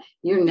attain it,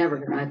 you're never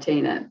going to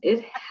attain it.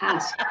 It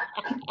has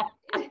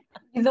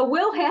the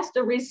will has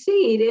to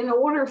recede in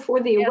order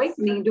for the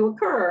awakening to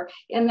occur.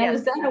 And then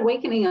is that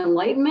awakening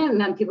enlightenment?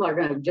 And then people are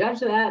going to judge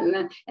that.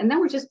 And then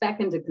we're just back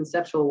into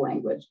conceptual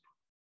language.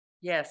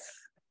 Yes.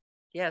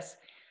 Yes.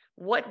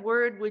 What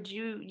word would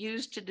you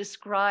use to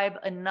describe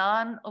a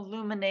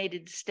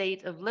non-illuminated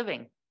state of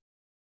living?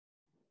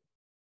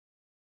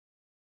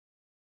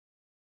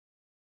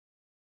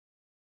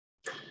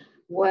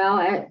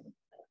 Well,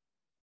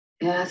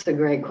 that's a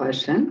great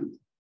question.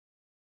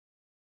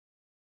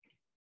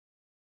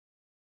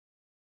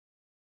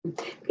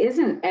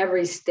 Isn't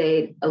every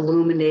state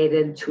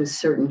illuminated to a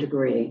certain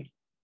degree?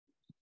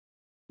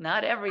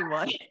 Not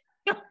everyone.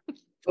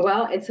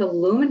 Well, it's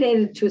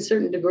illuminated to a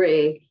certain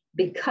degree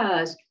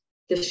because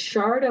the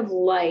shard of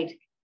light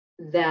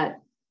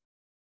that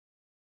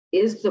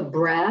is the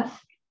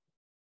breath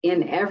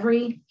in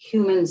every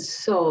human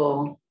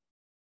soul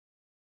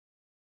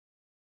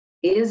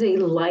is a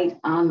light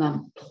on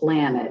the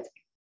planet.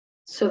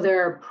 So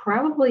there are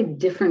probably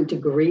different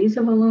degrees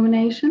of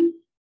illumination.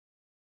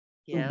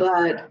 Yes.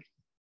 But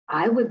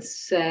I would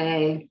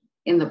say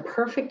in the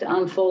perfect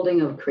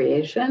unfolding of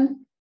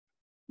creation,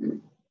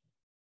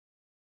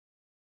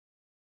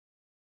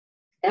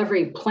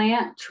 every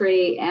plant,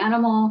 tree,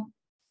 animal,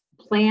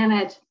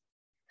 planet,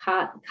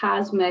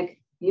 cosmic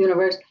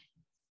universe,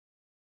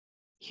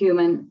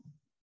 human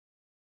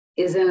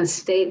is in a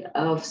state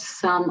of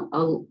some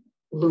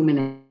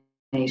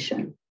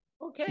illumination.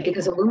 Okay.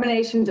 Because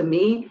illumination to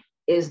me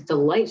is the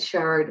light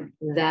shard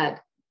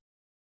that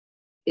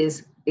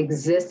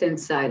exists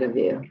inside of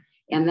you.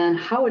 And then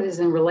how it is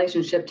in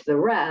relationship to the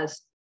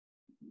rest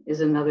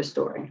is another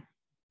story.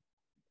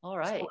 All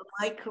right. So am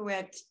I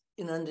correct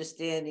in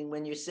understanding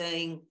when you're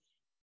saying,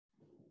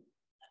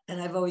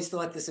 and I've always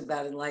thought this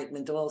about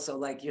enlightenment also,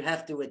 like you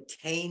have to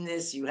attain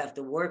this, you have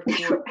to work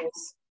toward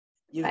this,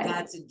 you've Right.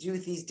 got to do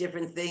these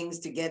different things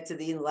to get to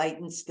the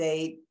enlightened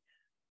state.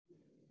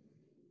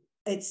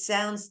 That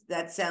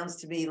sounds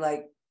to me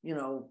like, you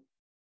know,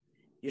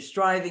 you're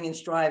striving and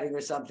striving or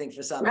something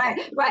for something.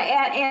 Right.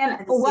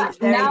 And It what seems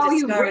very now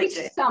you've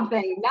discouraging. reached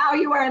something. Now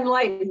you are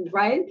enlightened,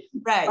 right?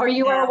 Right. Or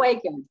you are Now,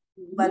 awakened.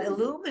 but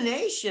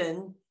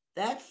illumination,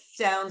 that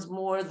sounds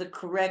more the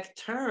correct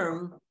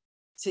term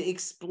to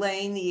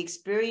explain the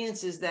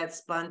experiences that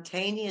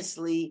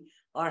spontaneously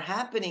are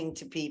happening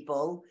to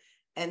people.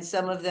 And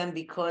some of them,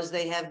 because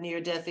they have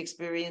near-death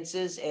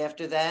experiences,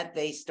 after that,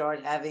 they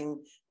start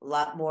having a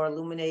lot more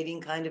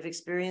illuminating kind of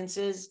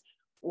experiences,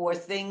 or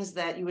things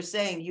that you were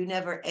saying, you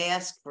never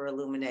ask for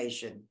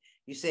illumination.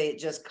 You say it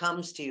just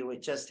comes to you,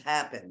 it just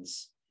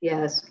happens.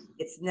 Yes.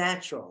 It's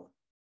natural.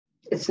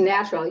 It's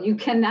natural. You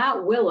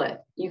cannot will it.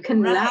 You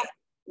cannot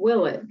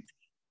will it.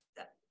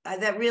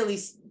 That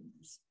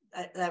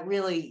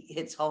really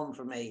hits home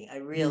for me. I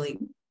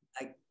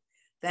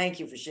thank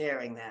you for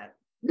sharing that.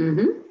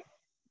 Mm-hmm.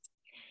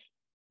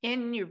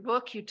 In your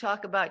book, you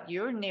talk about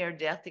your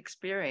near-death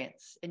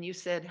experience, and you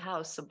said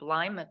how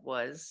sublime it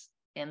was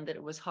and that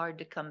it was hard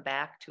to come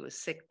back to a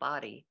sick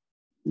body.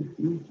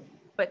 Mm-hmm.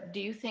 But do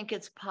you think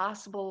it's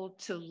possible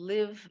to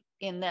live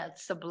in that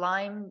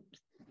sublime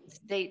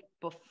state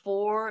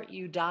before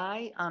you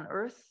die on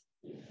Earth?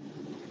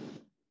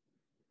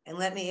 And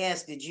let me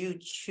ask, did you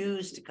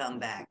choose to come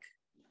back?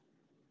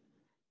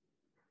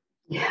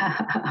 Yeah.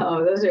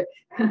 Oh, those are.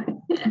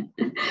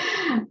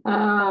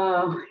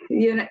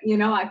 You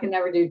know, I can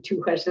never do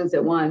two questions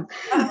at once.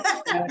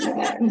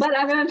 But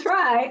I'm going to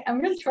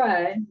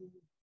try.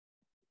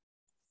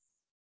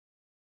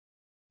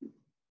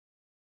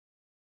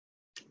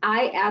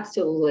 I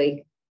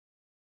absolutely,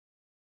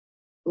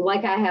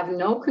 like, I have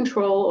no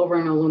control over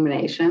an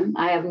illumination.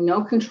 I have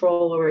no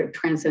control over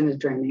transcendent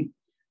dreaming.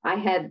 I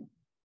had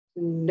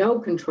no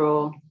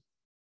control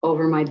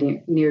over my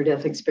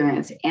near-death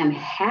experience. And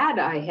had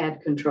I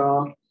had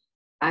control,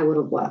 I would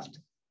have left,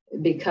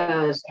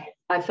 because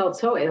I felt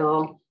so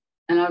ill.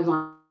 And I was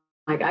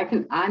like,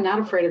 I'm not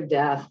afraid of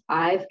death.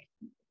 I've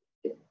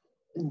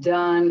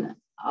done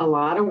a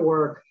lot of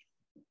work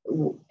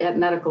at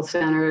medical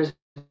centers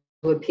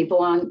with people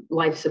on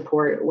life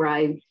support, where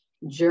I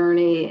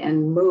journey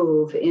and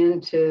move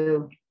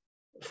into,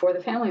 for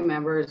the family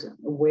members,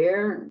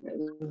 where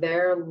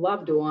their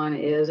loved one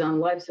is on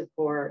life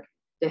support,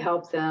 to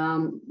help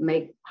them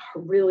make a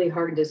really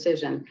hard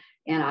decision.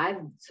 And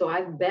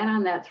I've been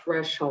on that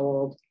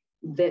threshold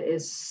that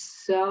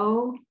is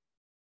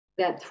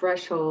that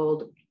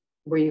threshold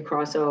where you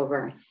cross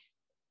over.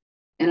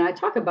 And I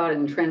talk about it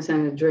in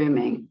Transcendent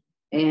Dreaming.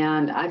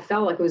 And I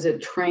felt like it was a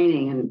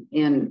training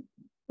in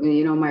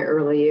my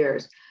early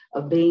years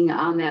of being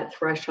on that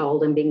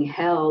threshold and being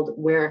held,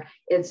 where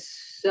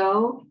it's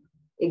so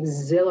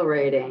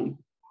exhilarating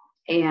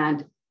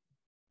and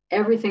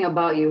everything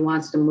about you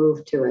wants to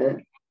move to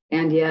it.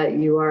 And yet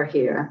you are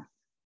here.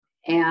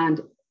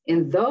 And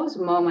in those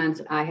moments,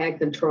 I had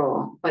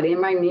control. But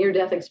in my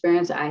near-death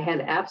experience, I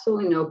had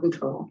absolutely no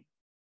control.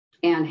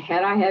 And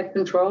had I had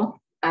control,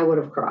 I would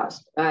have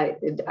crossed. I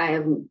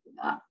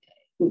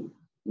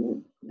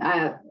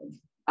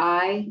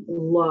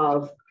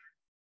love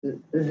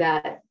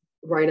that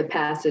rite of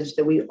passage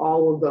that we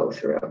all will go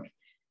through.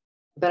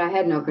 But I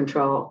had no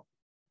control.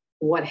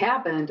 What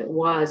happened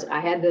was I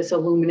had this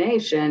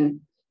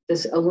illumination,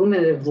 this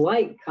illuminative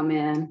light come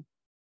in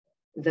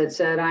that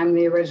said, I'm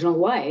the original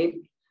light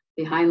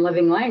behind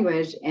living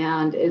language,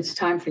 and it's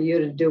time for you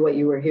to do what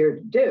you were here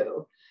to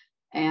do,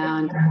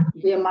 and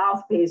be a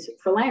mouthpiece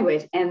for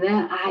language. And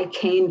then I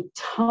came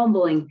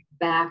tumbling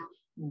back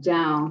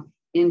down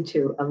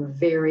into a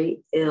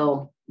very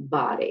ill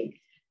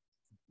body.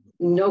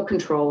 No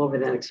control over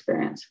that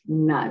experience,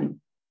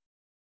 none.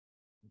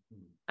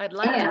 I'd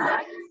like to.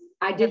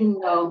 I didn't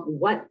know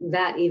what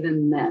that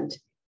even meant,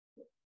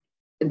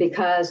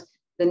 because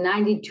the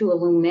 92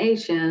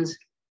 illuminations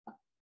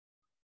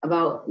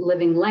about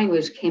living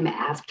language came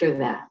after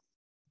that.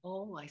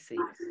 Oh, I see.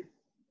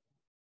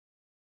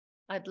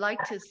 I'd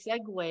like to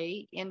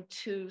segue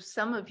into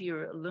some of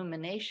your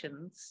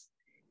illuminations.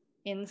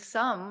 In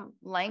some,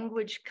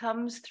 language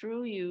comes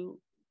through you,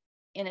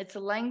 and it's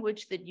a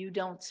language that you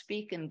don't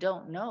speak and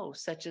don't know,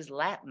 such as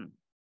Latin.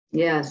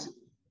 Yes.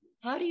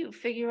 How do you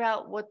figure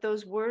out what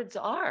those words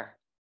are?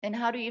 And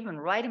how do you even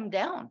write them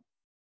down?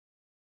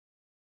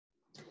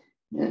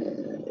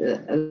 Yeah,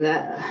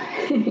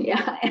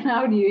 and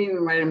how do you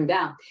even write them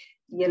down?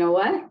 You know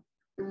what?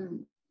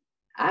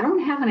 I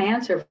don't have an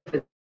answer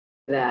for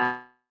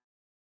that.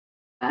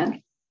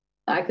 I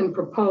can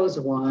propose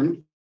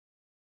one.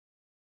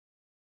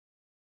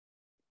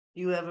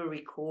 Do you ever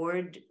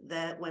record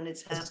that when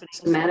it's happening?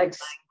 Semantics.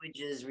 So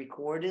language is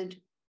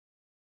recorded?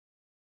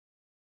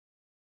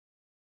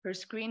 Her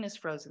screen is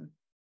frozen.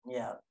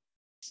 Yeah.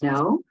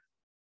 No.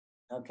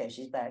 Okay,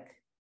 she's back.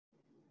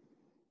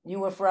 You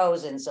were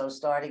frozen, so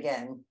start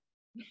again.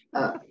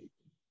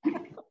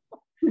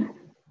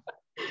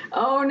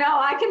 Oh no,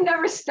 I can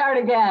never start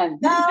again.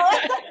 No.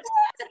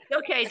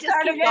 Okay, just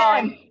Start keep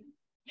again.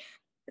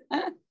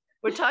 going.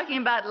 We're talking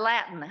about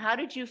Latin. How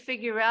did you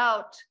figure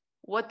out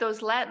what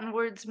those Latin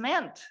words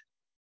meant?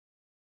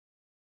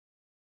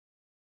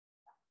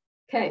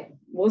 Okay,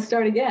 we'll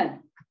start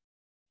again.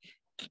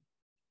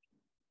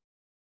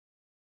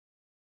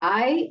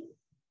 I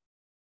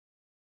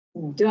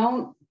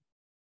don't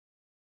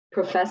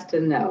profess to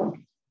know,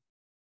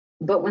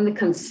 but when the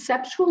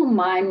conceptual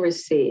mind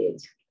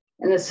recedes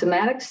and the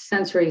somatic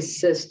sensory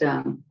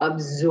system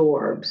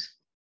absorbs,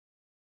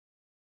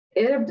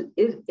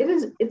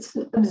 it's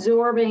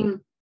absorbing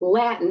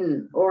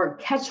Latin or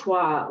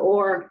Quechua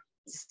or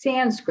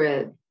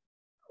Sanskrit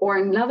or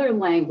another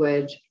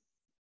language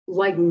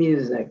like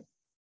music.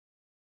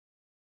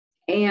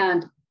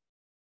 And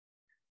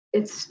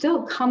it's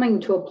still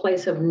coming to a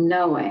place of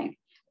knowing.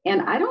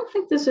 And I don't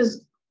think this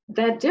is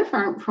that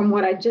different from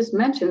what I just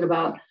mentioned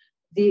about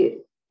the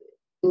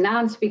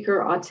non-speaker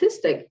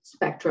autistic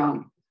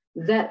spectrum,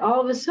 that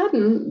all of a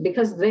sudden,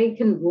 because they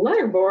can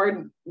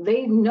letterboard,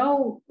 they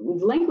know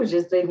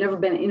languages they've never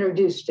been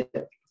introduced to.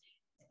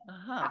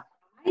 Uh-huh.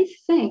 I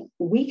think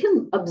we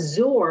can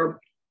absorb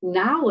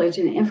knowledge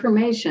and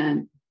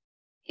information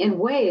in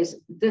ways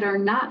that are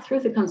not through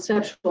the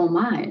conceptual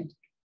mind.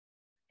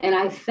 And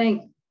I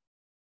think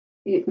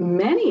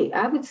many,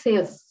 I would say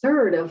a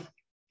third of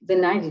the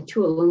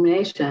 92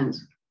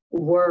 illuminations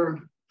were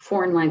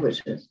foreign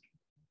languages.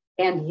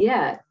 And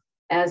yet,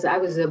 as I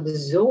was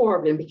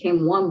absorbed and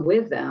became one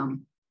with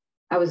them,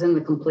 I was in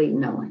the complete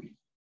knowing.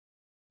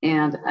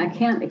 And I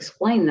can't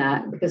explain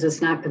that because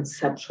it's not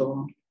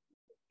conceptual.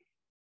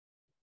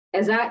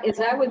 As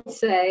I would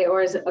say,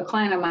 or as a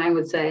client of mine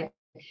would say,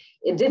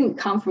 it didn't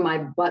come from my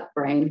butt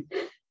brain,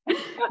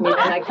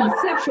 my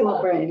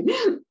conceptual brain.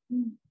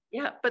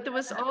 Yeah, but there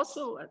was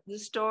also the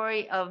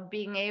story of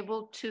being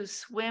able to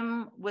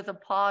swim with a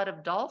pod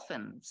of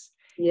dolphins.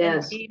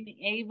 Yes. And being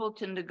able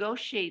to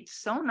negotiate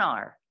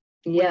sonar.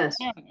 Yes.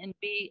 With them and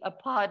be a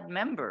pod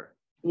member.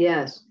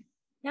 Yes.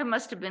 That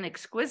must have been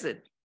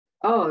exquisite.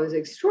 Oh, it was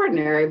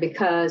extraordinary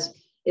because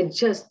it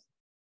just,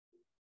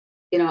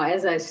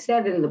 as I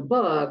said in the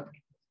book,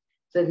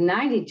 the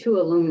 92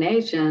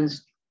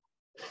 illuminations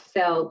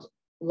felt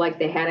like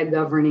they had a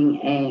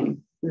governing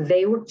aim.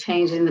 They were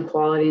changing the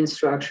quality and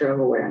structure of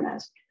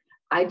awareness.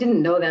 I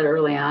didn't know that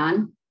early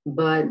on,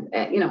 but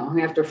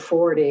after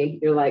 40,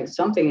 you're like,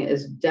 something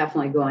is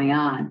definitely going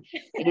on.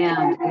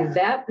 And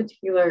that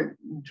particular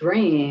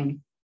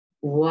dream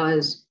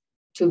was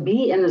to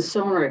be in the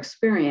sonar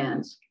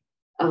experience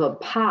of a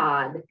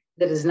pod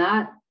that is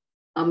not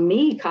a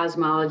me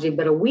cosmology,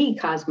 but a we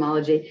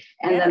cosmology,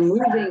 and then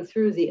moving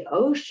through the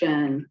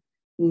ocean,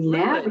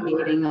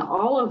 navigating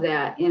all of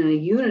that in a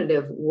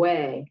unitive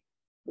way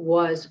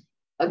was,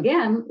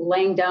 again,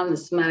 laying down the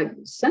somatic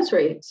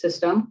sensory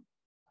system,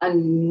 a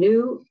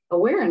new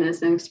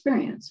awareness and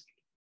experience.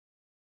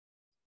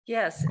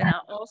 Yes, and I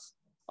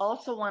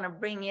also want to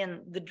bring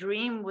in the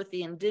dream with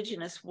the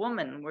indigenous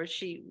woman where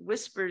she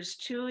whispers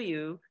to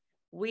you,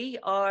 we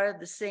are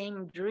the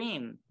same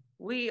dream.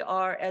 We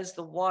are as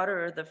the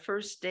water of the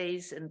first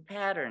days in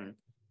pattern.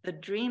 The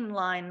dream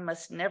line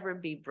must never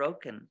be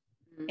broken.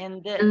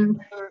 And that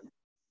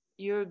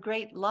your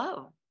great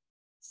love.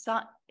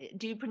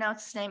 Do you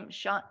pronounce his name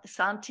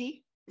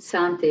Santi?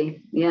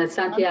 Santi, yeah,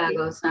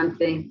 Santiago,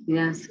 Santi,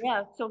 yes.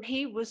 Yeah, so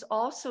he was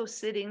also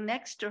sitting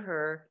next to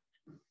her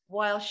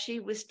while she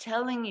was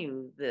telling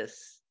you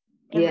this.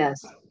 And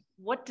yes.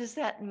 What does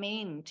that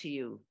mean to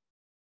you?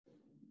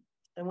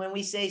 And when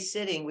we say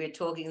sitting, we're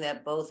talking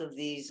that both of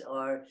these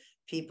are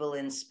people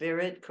in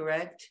spirit,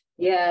 correct?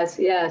 Yes,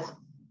 yes.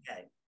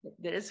 Okay.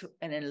 There's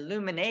an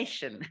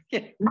illumination.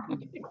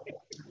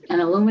 An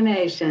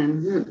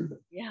illumination.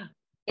 Yeah.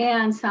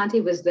 And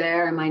Santi was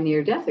there in my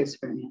near-death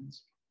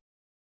experience.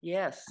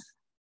 Yes.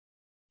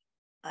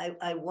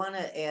 I want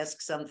to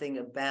ask something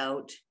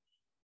about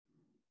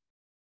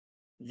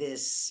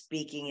this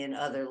speaking in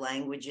other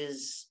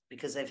languages,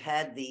 because I've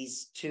had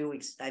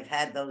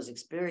those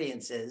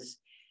experiences.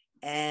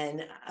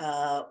 And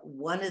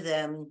one of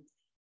them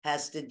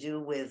has to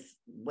do with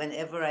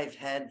whenever I've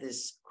had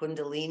this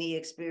Kundalini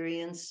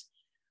experience.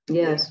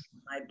 Yes.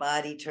 My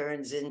body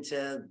turns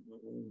into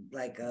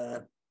like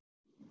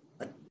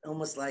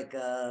almost like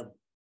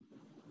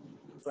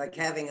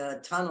having a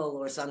tunnel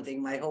or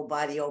something. My whole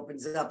body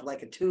opens up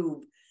like a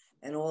tube,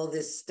 and all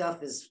this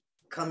stuff is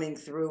coming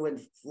through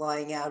and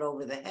flying out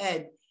over the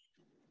head.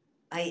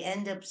 I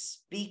end up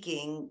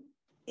speaking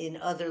in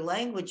other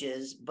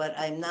languages, but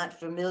I'm not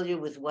familiar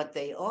with what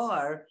they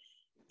are.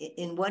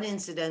 In one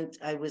incident,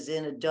 I was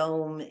in a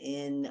dome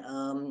in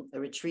a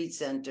retreat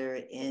center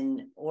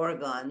in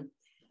Oregon,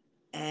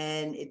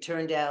 and it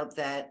turned out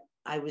that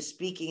I was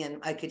speaking, and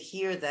I could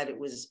hear that I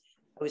was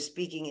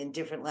speaking in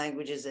different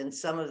languages, and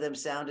some of them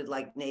sounded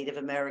like Native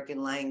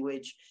American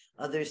language,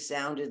 others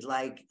sounded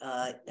like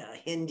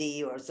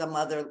Hindi or some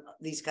other,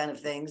 these kind of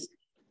things.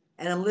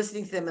 and I'm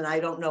listening to them and I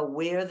don't know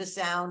where the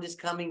sound is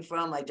coming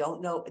from. I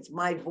don't know, it's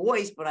my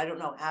voice, but I don't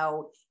know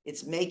how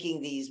it's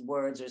making these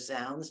words or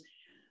sounds.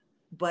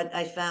 But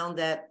I found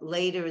that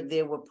later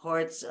there were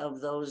parts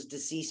of those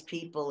deceased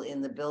people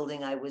in the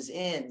building I was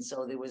in.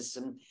 So there was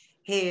some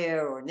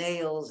hair or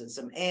nails and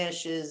some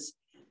ashes.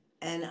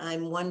 And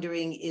I'm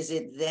wondering, is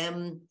it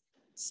them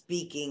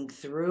speaking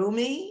through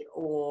me,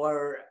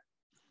 or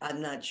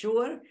I'm not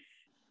sure.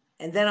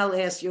 And then I'll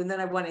ask you, and then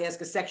I want to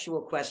ask a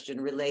sexual question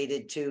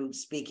related to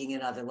speaking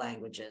in other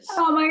languages.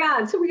 Oh my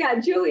God. So we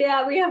got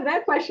Julia, we have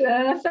that question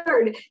and a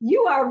third.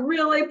 You are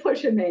really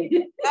pushing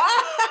me.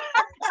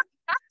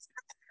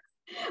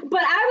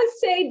 But I would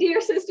say,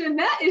 dear sister,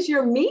 that is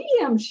your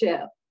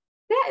mediumship.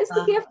 That is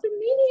the gift of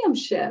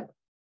mediumship.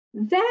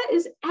 That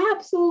is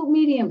absolute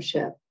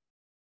mediumship.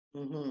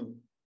 Mm-hmm.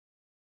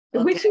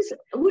 Okay.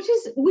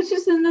 Which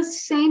is in the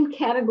same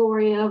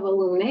category of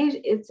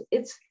illumination.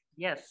 It's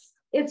yes.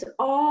 It's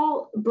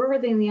all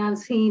birthing the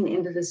unseen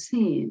into the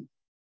seen.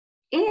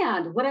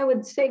 And what I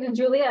would say to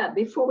Juliet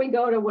before we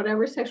go to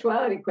whatever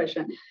sexuality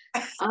question,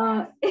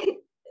 I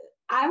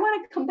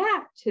want to come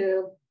back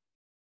to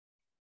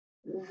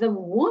the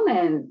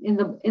woman in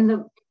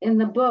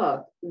the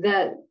book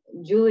that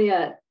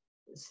Juliet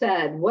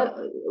said.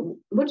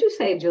 What'd you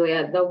say,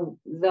 Juliet?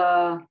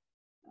 The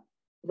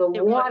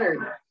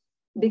water,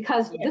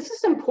 because this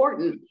is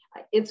important.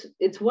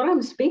 It's what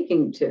I'm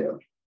speaking to.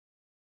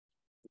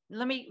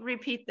 Let me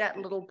repeat that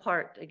little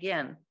part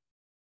again.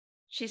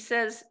 She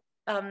says,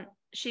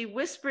 she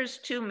whispers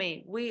to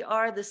me, we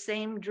are the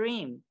same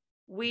dream.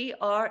 We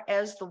are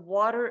as the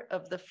water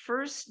of the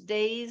first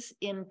days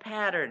in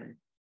pattern.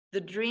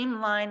 The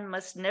dream line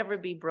must never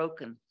be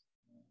broken.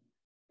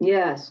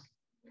 Yes.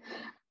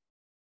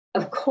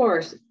 Of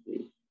course,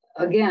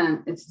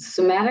 again, it's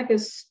somatic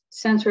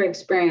sensory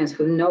experience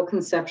with no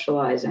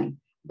conceptualizing.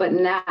 But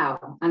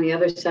now, on the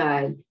other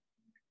side,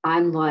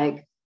 I'm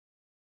like,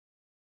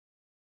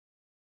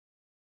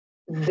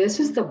 this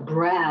is the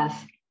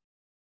breath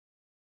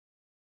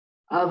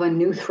of a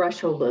new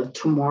threshold of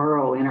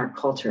tomorrow in our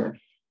culture.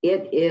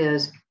 It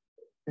is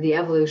the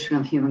evolution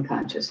of human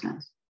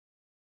consciousness.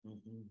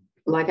 Mm-hmm.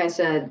 Like I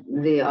said,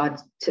 the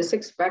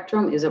autistic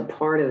spectrum is a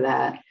part of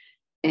that.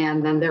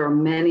 And then there are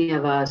many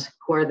of us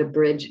who are the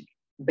bridge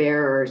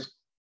bearers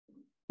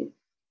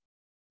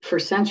for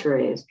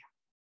centuries.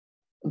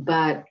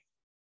 But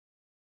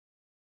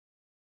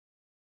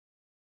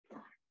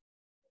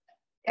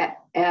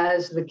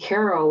as the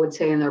Carol would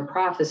say in their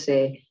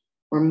prophecy,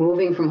 we're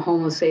moving from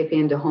Homo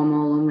sapien to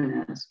Homo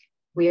luminous.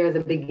 We are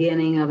the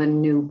beginning of a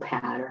new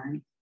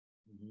pattern.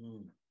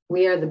 Mm-hmm.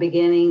 We are the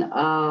beginning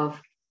of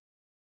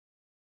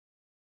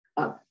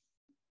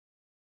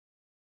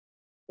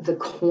the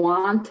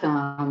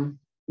quantum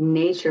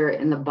nature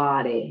in the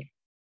body.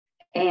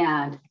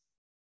 And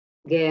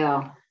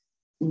Gail,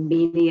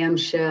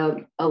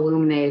 mediumship,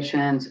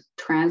 illuminations,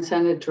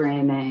 transcendent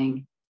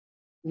dreaming,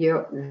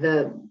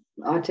 the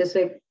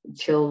autistic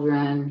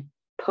children,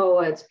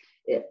 poets,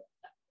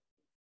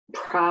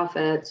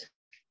 prophets,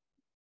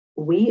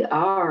 we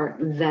are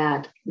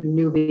that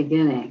new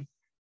beginning.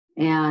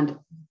 And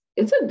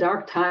it's a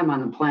dark time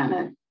on the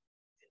planet.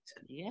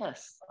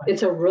 Yes.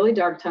 It's a really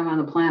dark time on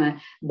the planet,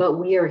 but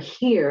we are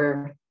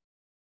here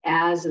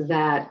as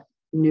that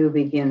new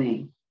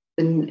beginning.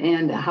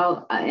 And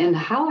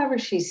however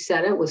she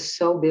said it was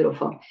so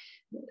beautiful.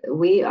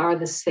 We are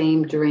the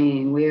same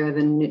dream. We are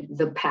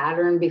the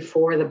pattern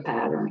before the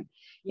pattern.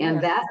 Yes.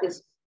 And that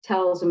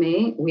tells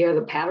me we are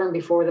the pattern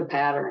before the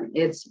pattern.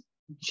 It's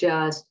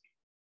just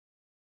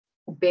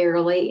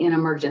barely in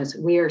emergence.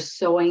 We are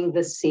sowing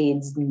the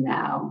seeds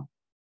now.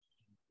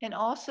 And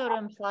also it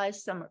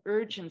implies some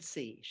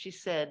urgency. She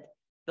said,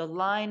 the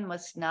line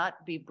must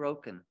not be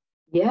broken.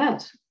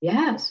 Yes,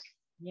 yes.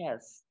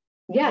 Yes.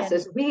 Yes,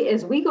 as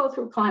we go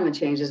through climate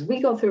change, as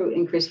we go through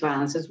increased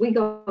violence, as we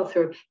go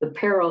through the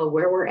peril of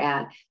where we're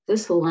at,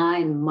 this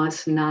line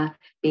must not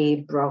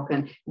be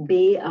broken.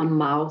 Be a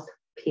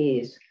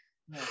mouthpiece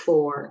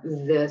for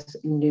this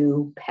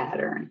new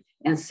pattern.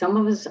 And some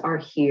of us are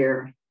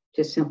here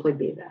to simply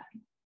be that.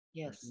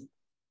 Yes.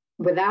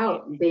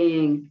 Without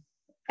being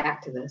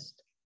activists.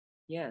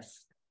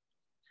 Yes.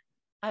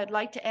 I'd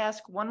like to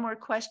ask one more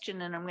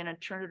question, and I'm going to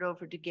turn it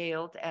over to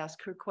Gail to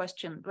ask her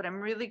question. But I'm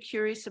really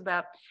curious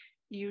about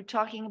you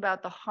talking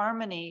about the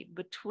harmony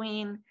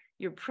between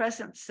your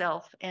present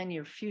self and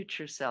your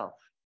future self.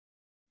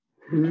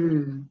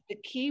 And the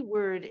key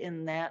word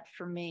in that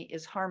for me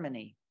is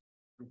harmony.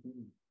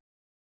 Mm-hmm.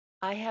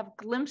 I have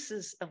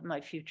glimpses of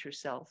my future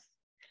self,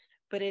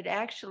 but it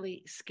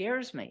actually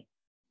scares me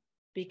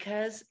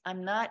because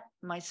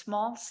my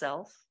small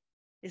self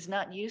is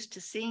not used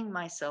to seeing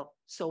myself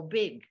so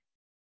big.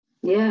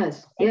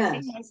 Yes, yes. I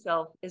see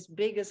myself as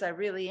big as I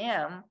really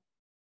am.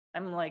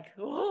 I'm like,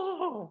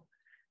 oh,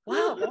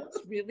 wow, that's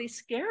really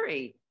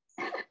scary.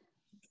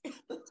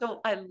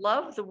 So I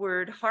love the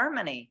word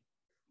harmony.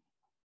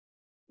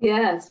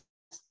 Yes,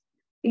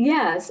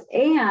 yes.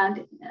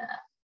 And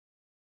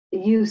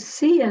you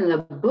see in the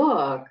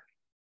book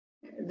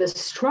the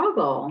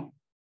struggle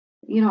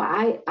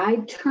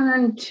I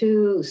turned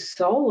to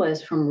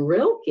solace from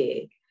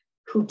Rilke,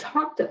 who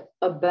talked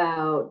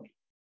about,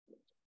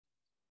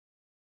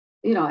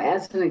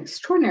 as an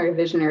extraordinary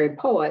visionary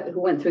poet who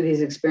went through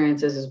these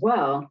experiences as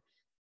well,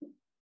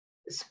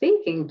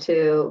 speaking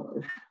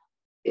to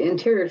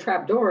interior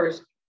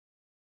trapdoors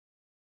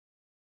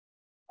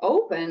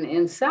open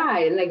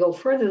inside, and they go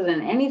further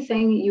than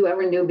anything you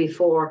ever knew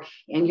before,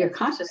 and your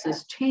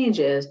consciousness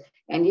changes,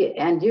 and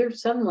you're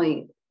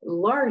suddenly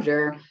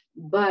larger,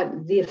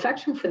 but the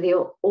affection for the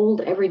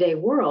old everyday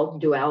world,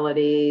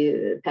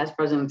 duality, past,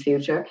 present, and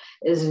future,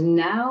 is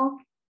now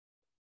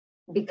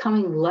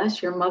becoming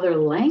less your mother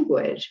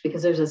language,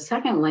 because there's a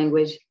second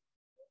language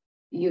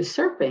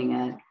usurping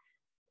it.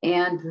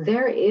 And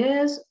there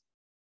is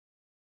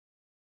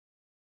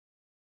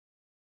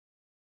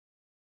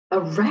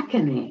a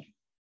reckoning.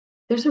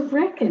 There's a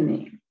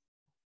reckoning.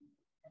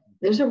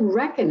 There's a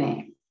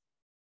reckoning.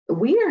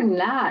 We are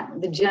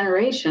not the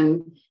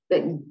generation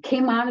that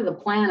came out of the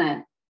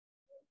planet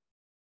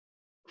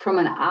from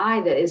an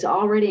eye that is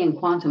already in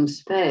quantum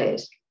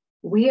space.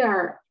 We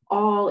are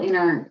all in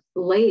our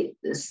late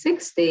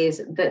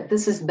 60s that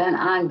this has been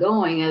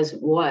ongoing as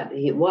what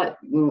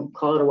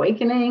call it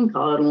awakening,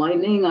 call it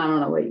enlightening, I don't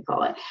know what you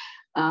call it.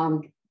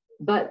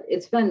 But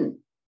it's been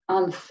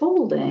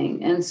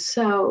unfolding. And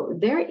so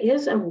there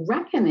is a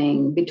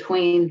reckoning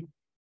between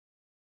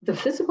the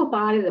physical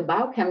body, the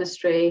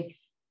biochemistry,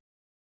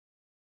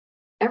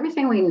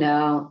 everything we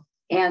know,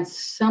 and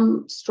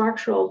some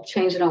structural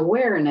change in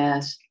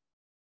awareness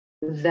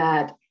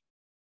that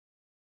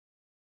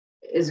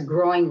is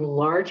growing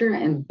larger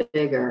and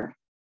bigger.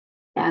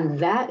 And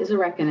that is a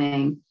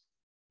reckoning.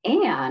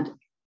 And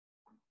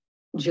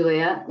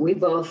Julia, we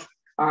both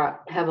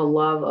have a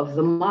love of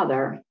the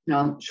mother,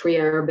 Sri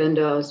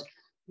Aurobindo's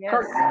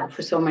partner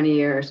for so many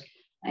years.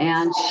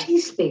 And she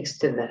speaks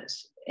to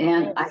this.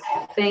 And I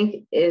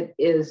think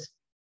it's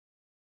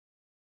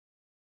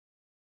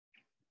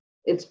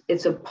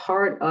a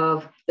part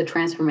of the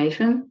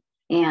transformation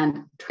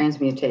and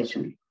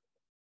transmutation,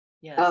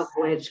 of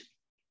which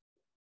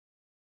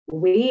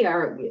we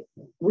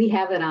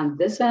have it on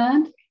this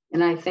end.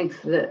 And I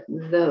think that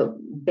the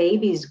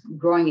babies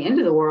growing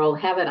into the world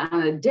have it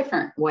on a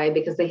different way,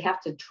 because they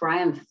have to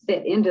try and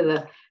fit into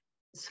the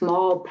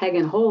small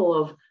pagan hole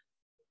of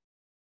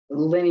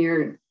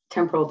linear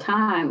temporal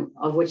time,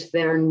 of which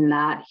they're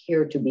not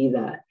here to be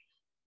that.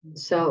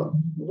 So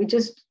we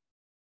just,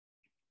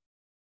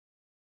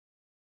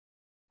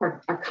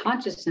 our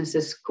consciousness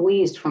is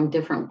squeezed from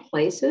different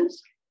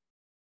places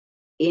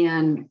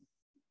in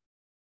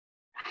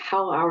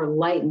how our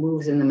light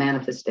moves in the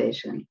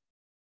manifestation,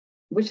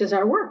 which is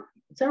our work.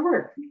 It's our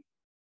work.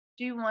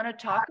 Do you want to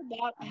talk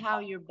about how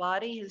your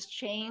body has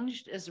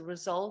changed as a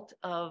result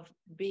of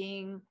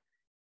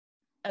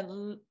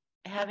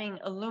having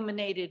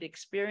illuminated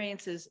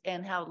experiences,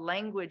 and how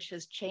language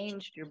has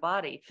changed your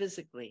body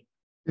physically?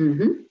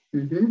 Mm-hmm.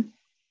 Mm-hmm.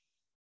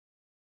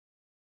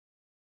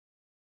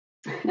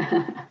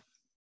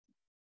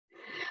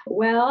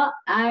 Well,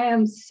 I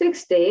am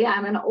 60.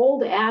 I'm an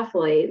old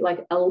athlete,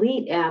 like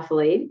elite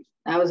athlete.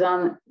 I was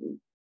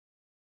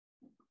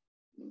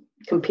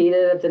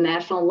competed at the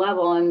national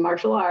level in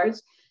martial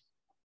arts.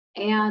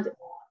 And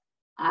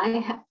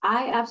I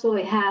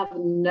absolutely have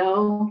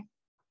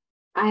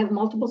I have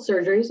multiple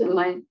surgeries in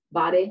my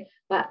body,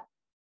 but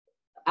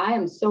I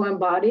am so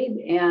embodied,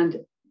 and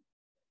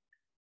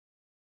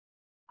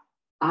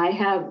I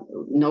have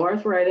no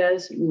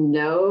arthritis,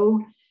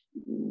 no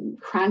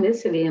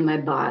chronicity in my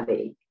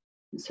body.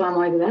 So I'm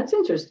like, that's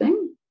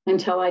interesting,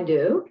 until I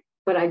do,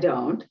 but I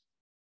don't.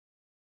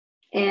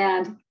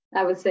 And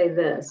I would say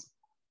this,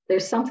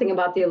 there's something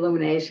about the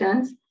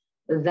illuminations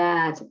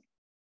that,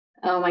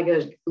 oh my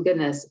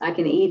goodness, I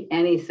can eat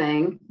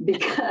anything,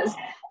 because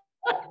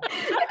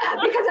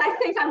I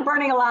think I'm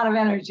burning a lot of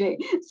energy.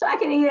 So I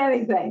can eat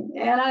anything.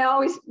 And I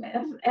always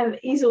have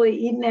easily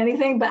eaten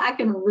anything, but I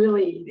can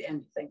really eat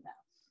anything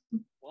now.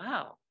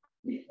 Wow.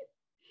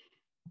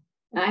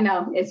 I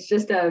know, it's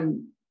just a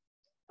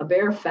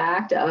bare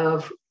fact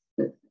of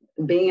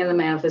being in the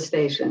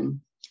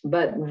manifestation.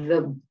 But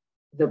the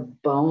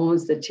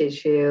bones, the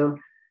tissue,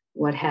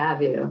 what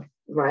have you,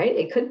 right?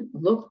 It could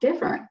look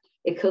different.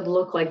 It could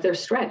look like they're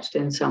stretched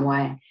in some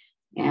way.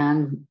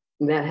 And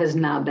that has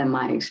not been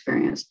my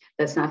experience.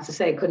 That's not to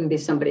say it couldn't be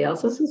somebody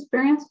else's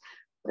experience,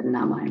 but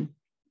not mine.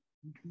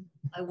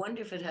 I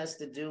wonder if it has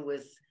to do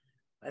with,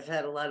 I've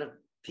had a lot of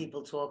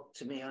people talk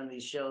to me on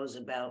these shows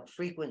about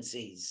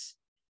frequencies.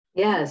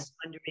 Yes.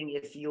 I'm wondering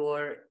if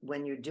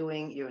when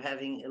you're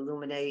having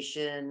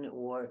illumination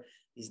or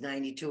these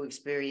 92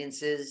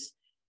 experiences,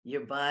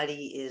 your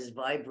body is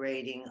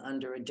vibrating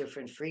under a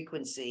different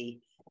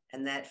frequency,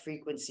 and that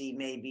frequency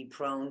may be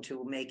prone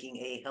to making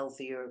a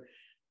healthier,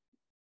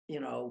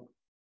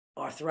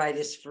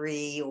 arthritis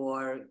free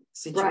or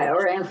situation. Right,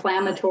 or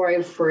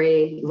inflammatory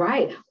free,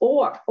 right.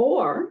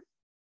 Or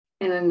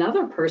in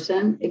another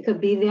person, it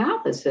could be the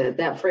opposite.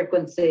 That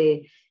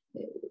frequency,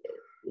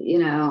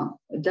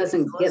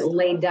 doesn't get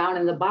laid down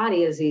in the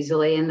body as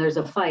easily, and there's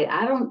a fight.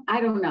 I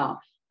don't know.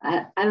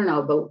 I don't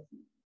know, but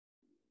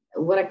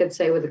what I could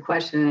say with the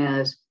question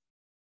is,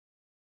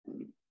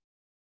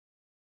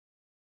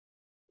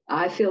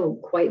 I feel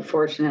quite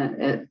fortunate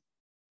at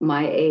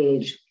my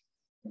age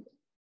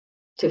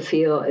to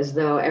feel as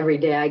though every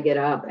day I get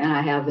up and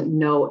I have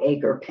no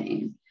ache or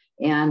pain.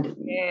 And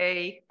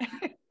Yay.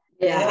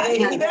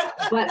 yeah,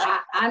 but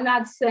I'm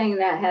not saying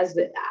that has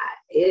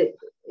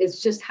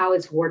it's just how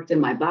it's worked in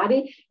my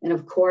body. And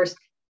of course,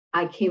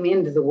 I came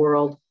into the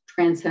world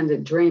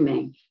transcendent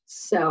dreaming.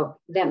 So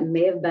that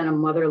may have been a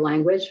mother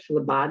language for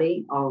the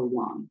body all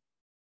along.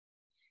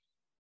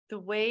 The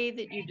way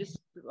that you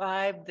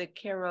describe the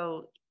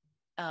Karo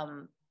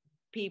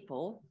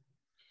people,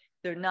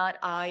 they're not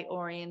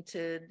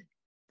I-oriented,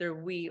 they're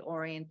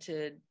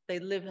we-oriented. They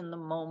live in the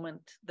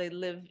moment. They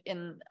live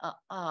in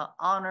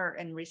honor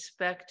and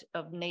respect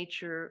of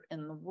nature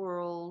and the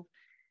world.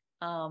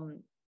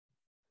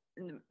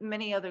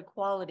 Many other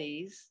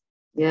qualities.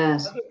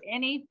 Yes. Are there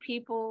any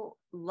people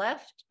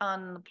left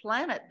on the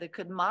planet that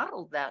could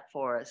model that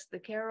for us? The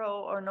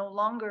Karo are no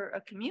longer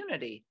a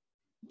community.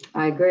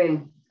 I agree.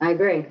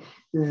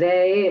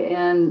 They,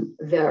 in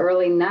the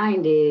early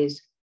 90s,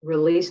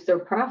 released their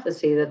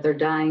prophecy that they're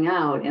dying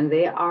out, and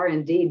they are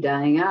indeed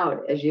dying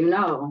out. As you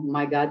know,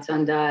 my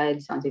godson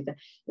died,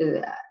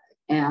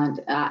 and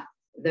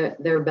there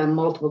have been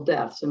multiple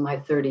deaths in my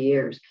 30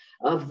 years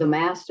of the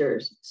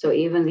masters. So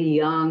even the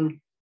young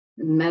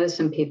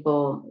medicine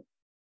people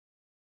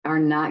are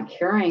not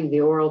carrying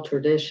the oral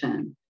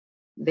tradition.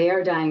 They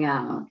are dying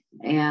out.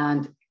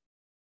 And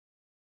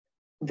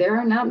there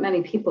are not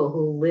many people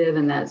who live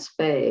in that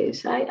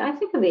space. I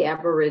think of the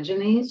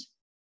Aborigines,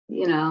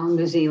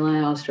 New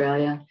Zealand,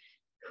 Australia,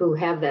 who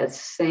have that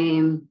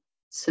same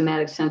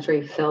somatic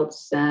sensory felt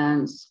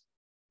sense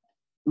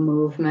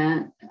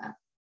movement,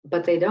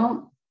 but they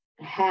don't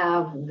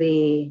have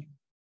the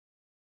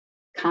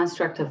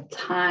construct of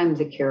time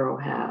the Karo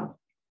have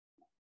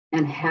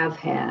and have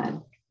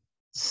had.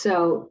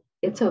 So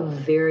it's a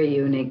very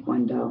unique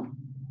window.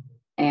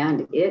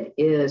 And it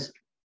is,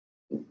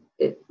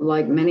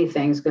 like many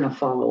things, going to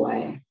fall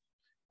away.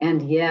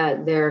 And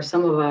yet there are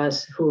some of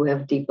us who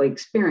have deeply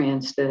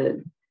experienced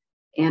it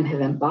and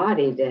have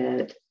embodied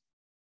it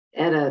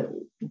at a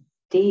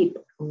deep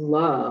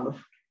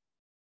love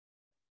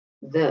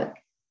that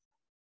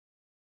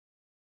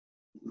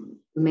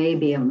may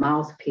be a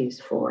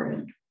mouthpiece for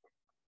it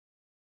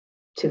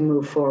to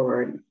move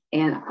forward.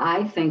 And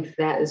I think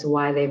that is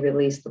why they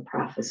released the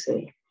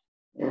prophecy,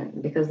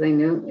 because they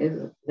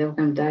knew they were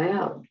going to die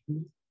out.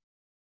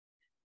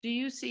 Do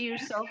you see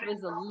yourself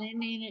as a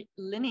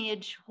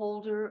lineage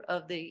holder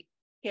of the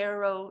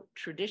Karo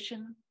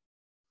tradition?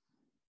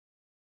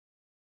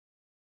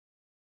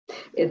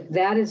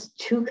 That is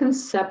too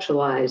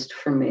conceptualized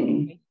for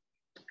me.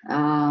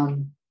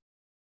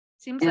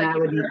 Seems like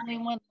you're the only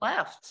one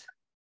left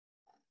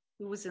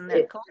who was in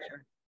that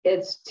culture.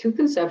 It's too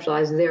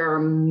conceptualized. There are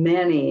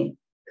many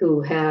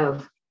who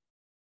have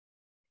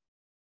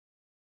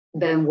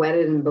been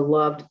wedded and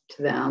beloved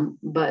to them,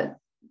 but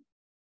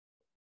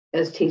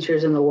as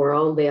teachers in the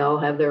world, they all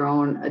have their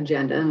own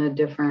agenda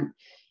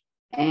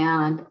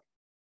and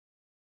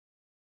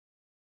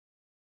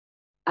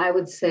I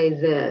would say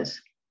this: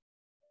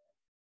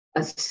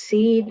 a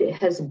seed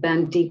has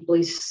been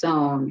deeply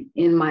sown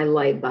in my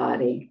light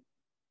body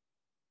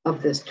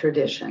of this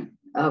tradition,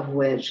 of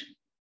which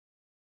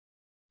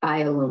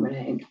I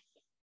illuminate.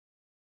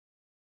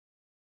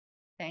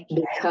 Thank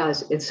you.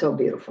 Because it's so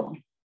beautiful.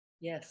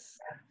 Yes.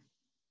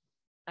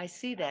 I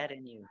see that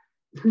in you.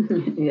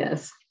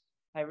 Yes.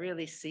 I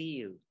really see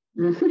you.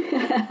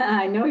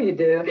 I know you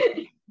do.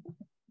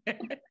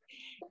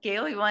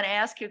 Gail, you want to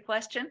ask your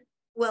question?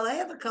 Well, I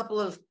have a couple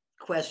of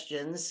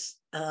questions.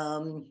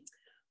 One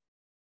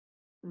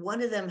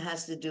of them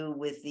has to do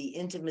with the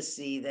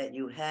intimacy that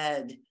you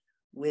had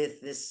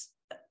with this.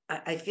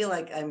 I feel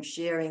like I'm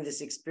sharing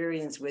this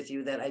experience with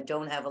you that I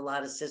don't have a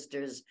lot of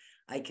sisters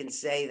I can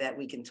say that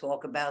we can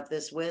talk about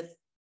this with.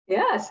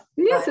 Yes,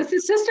 it's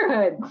a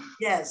sisterhood.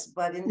 Yes,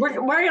 but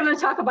we're going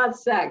to talk about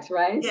sex,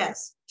 right?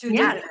 Yes, two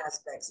different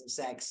aspects of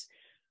sex.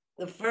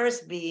 The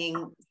first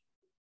being,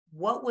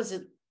 what was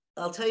it?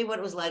 I'll tell you what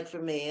it was like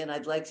for me, and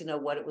I'd like to know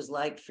what it was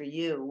like for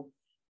you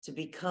to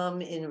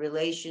become in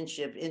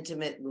relationship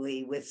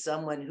intimately with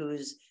someone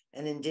who's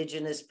an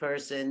indigenous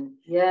person.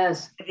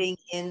 Yes. Living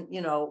in,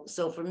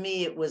 so for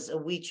me, it was a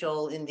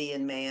Huichol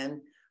Indian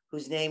man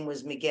whose name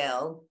was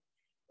Miguel.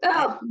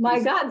 Oh,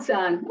 my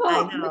godson. Oh,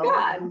 I know, my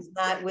God. He's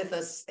not with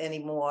us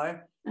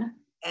anymore.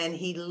 And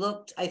he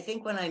looked, I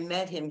think when I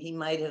met him, he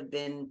might have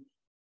been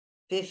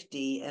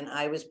 50 and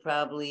I was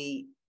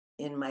probably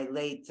in my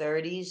late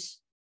 30s,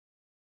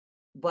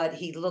 but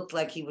he looked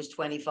like he was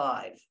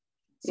 25.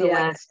 So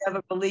yes. I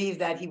never believed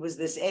that he was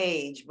this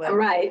age, but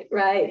right.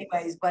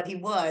 Anyways, but he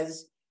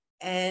was.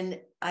 And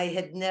I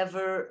had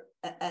never,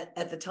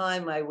 at the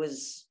time I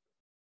was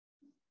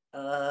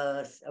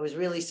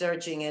really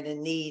searching and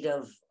in need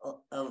of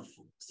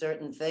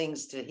certain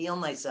things to heal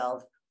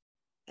myself,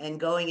 and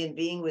going and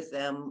being with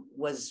them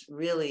was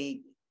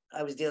really,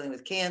 I was dealing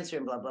with cancer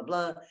and blah, blah,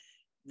 blah.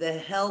 The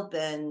help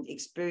and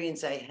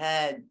experience I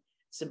had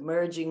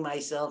submerging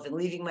myself and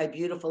leaving my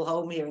beautiful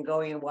home here and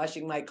going and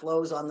washing my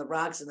clothes on the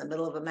rocks in the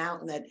middle of a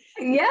mountain at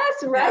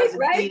Yes, right.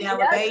 feet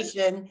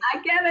elevation.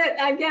 Yes,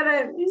 I get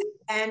it.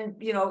 And,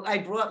 you know, I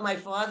brought my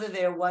father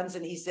there once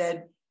and he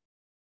said,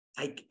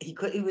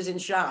 he was in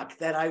shock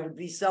that I would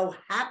be so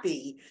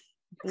happy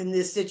in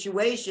this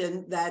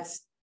situation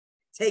that's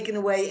taken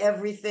away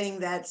everything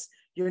that's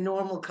your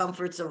normal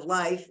comforts of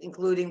life,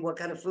 including what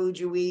kind of food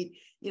you eat,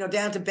 you know,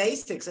 down to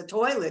basics, a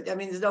toilet. I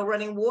mean, there's no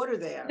running water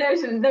there.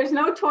 There's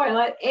no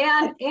toilet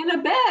and in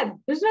a bed.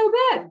 There's no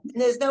bed.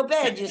 And there's no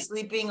bed. You're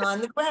sleeping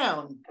on the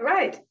ground.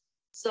 Right.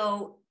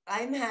 So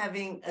I'm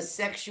having a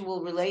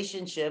sexual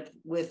relationship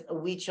with a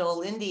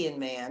Huichol Indian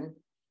man,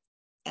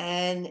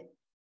 and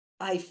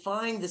I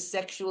find the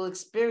sexual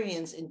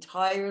experience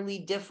entirely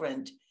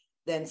different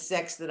than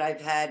sex that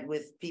I've had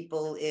with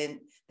people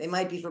they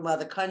might be from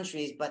other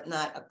countries, but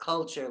not a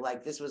culture.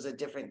 Like this was a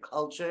different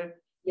culture.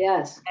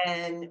 Yes.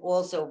 And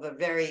also a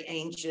very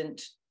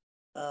ancient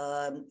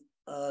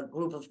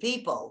group of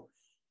people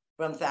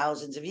from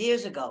thousands of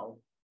years ago.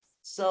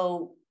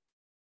 So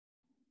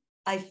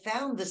I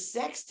found the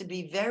sex to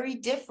be very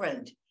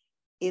different.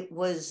 It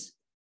was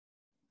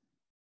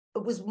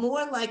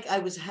more like I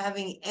was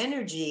having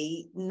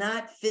energy,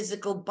 not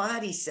physical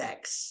body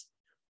sex.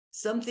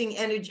 Something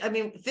energy. I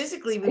mean,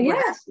 physically we were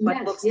having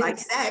what looks like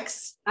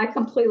sex. I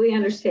completely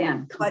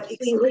understand. But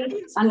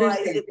experience-wise,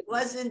 it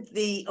wasn't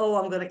the,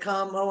 oh, I'm going to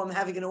come, oh, I'm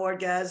having an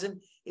orgasm.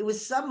 It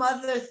was some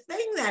other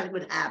thing that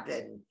would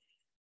happen.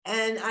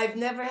 And I've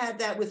never had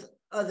that with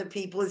other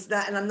people. It's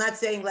not, and I'm not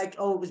saying like,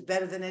 oh, it was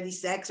better than any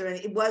sex or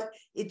anything.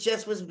 It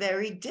just was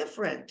very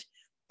different.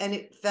 And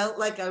it felt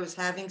like I was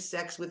having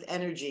sex with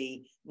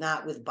energy,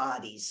 not with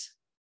bodies.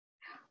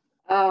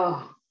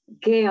 Oh,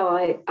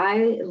 Gail,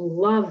 I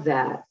love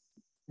that,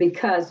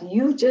 because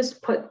you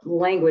just put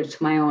language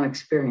to my own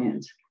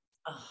experience.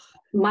 Oh.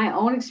 My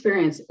own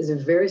experience is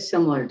very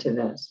similar to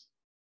this,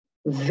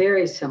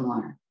 very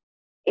similar.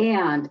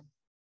 And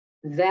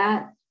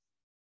that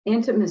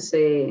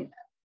intimacy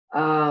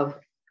of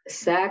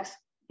sex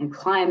and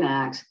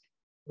climax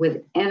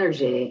with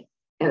energy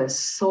at a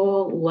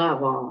soul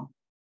level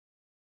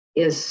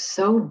is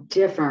so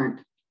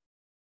different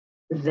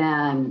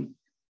than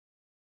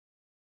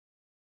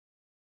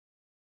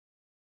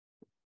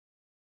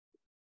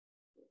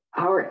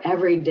our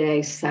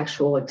everyday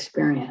sexual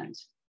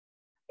experience.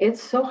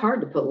 It's so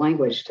hard to put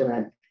language to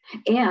it.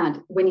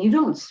 And when you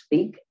don't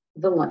speak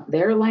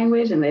their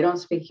language and they don't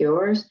speak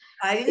yours,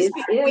 I didn't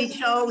speak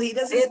Huichol. He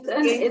doesn't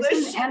speak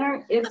English.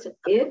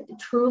 It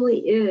truly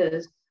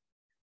is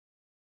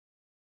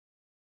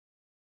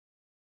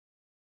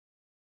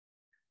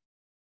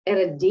at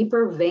a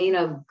deeper vein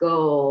of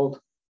gold,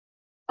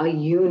 a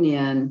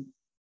union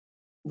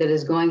that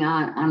is going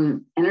on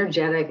an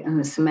energetic and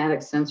the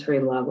somatic sensory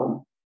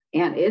level.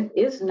 And it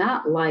is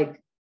not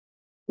like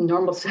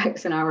normal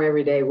sex in our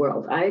everyday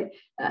world. I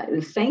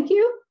thank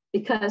you,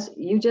 because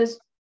you just,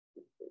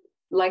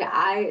 like,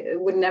 I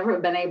would never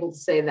have been able to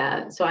say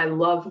that. So I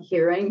love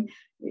hearing,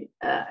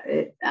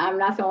 I'm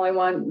not the only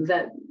one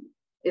that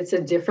it's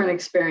a different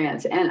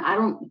experience. And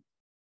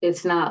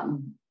it's not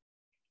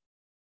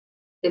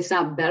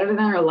better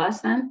than or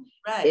less than.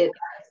 Right.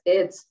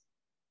 It's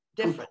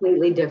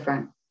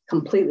different.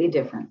 Completely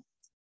different.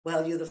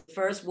 Well, you're the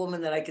first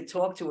woman that I could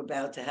talk to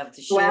about to have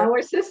to share. Well,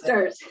 we're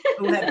sisters.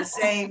 Who had the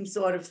same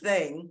sort of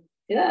thing.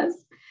 Yes.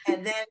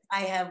 And then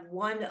I have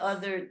one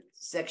other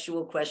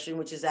sexual question,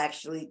 which is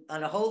actually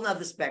on a whole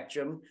nother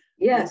spectrum.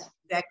 Yes.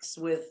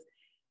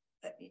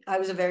 I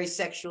was a very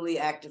sexually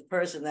active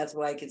person. That's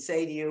why I could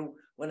say to you,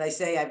 when I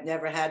say I've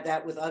never had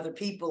that with other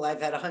people,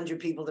 I've had 100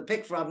 people to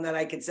pick from that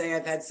I could say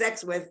I've had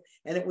sex with,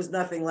 and it was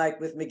nothing like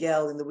with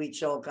Miguel in the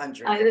Huichol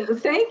country.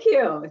 Thank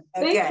you.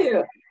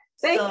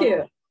 Thank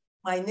you.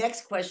 My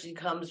next question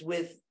comes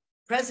with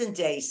present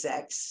day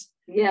sex.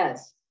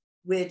 Yes.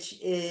 Which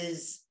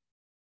is,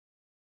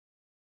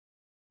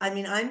 I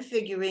mean, I'm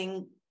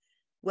figuring,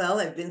 well,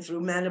 I've been through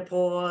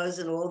menopause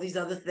and all these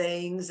other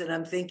things, and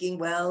I'm thinking,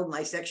 well,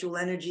 my sexual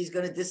energy is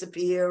going to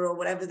disappear or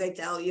whatever they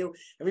tell you.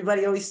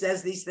 Everybody always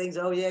says these things.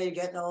 Oh yeah, you're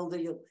getting older.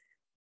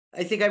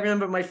 I think I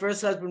remember my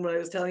first husband, when I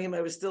was telling him I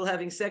was still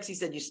having sex, he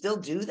said, "You still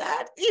do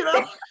that?" You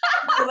know,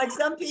 like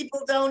some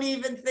people don't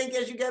even think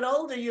as you get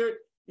older, you're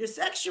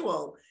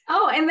sexual.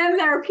 Oh, and then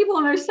there are people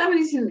in their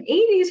 70s and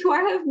 80s who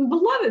are having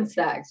beloved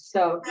sex.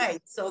 So right.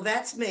 So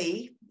that's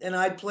me. And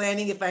I'm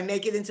planning, if I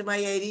make it into my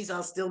 80s,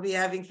 I'll still be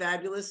having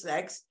fabulous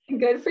sex.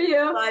 Good for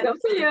you. But good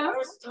for you. The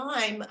first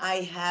time I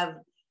have,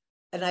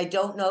 and I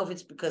don't know if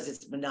it's because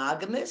it's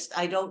monogamous,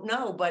 I don't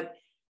know, but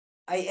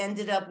I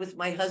ended up with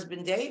my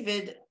husband,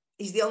 David.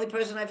 He's the only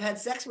person I've had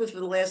sex with for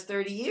the last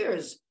 30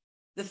 years.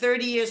 The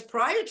 30 years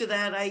prior to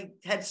that, I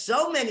had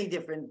so many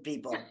different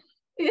people.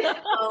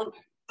 Yeah. So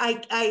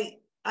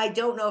I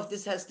don't know if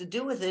this has to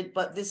do with it,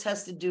 but this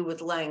has to do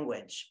with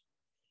language.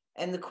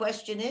 And the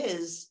question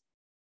is,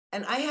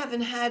 and I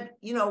haven't had,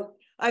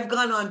 I've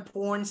gone on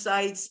porn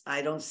sites.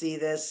 I don't see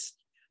this.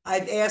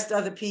 I've asked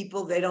other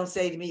people. They don't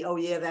say to me, oh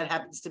yeah, that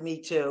happens to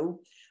me too.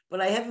 But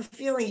I have a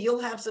feeling you'll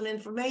have some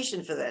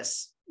information for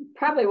this.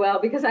 Probably will,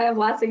 because I have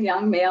lots of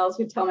young males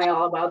who tell me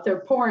all about their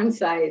porn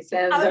sites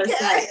and their Okay.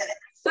 sex.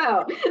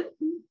 So,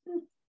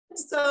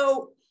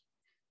 So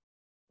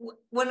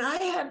when I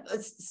have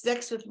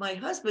sex with my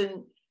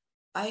husband,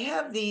 I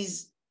have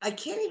these, I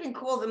can't even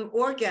call them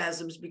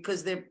orgasms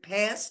because they're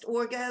past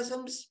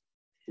orgasms.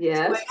 So I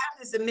yes. have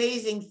this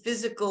amazing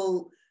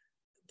physical,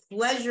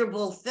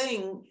 pleasurable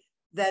thing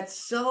that's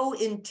so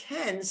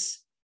intense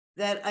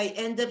that I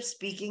end up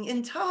speaking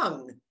in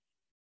tongue.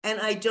 And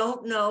I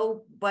don't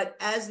know, but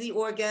as the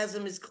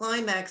orgasm is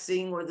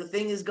climaxing or the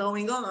thing is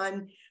going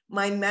on,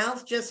 my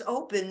mouth just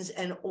opens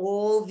and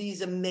all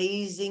these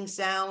amazing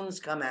sounds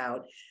come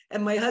out.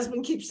 And my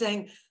husband keeps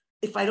saying,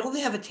 if I'd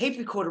only have a tape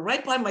recorder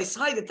right by my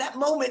side at that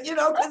moment, you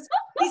know, because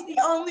he's the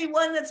only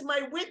one that's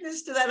my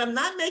witness to that. I'm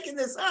not making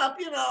this up,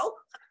 you know,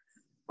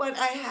 but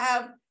I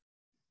have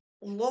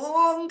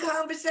long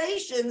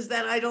conversations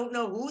that I don't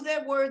know who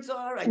their words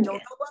are. I don't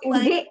know what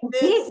language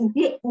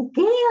it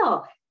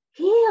is.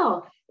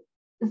 Gail,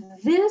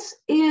 this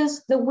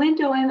is the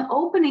window and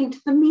opening to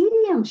the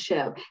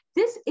mediumship.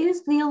 This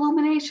is the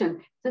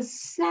illumination. The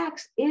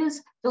sex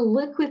is the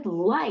liquid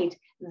light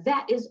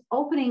that is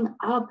opening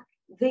up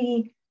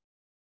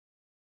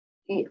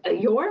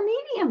your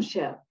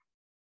mediumship.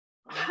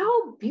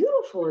 How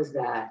beautiful is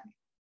that?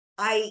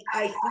 I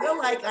feel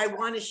like I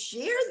want to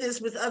share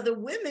this with other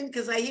women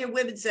because I hear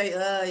women say,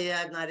 oh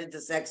yeah, I'm not into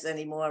sex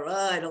anymore.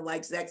 Oh, I don't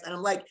like sex. And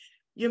I'm like,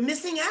 you're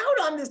missing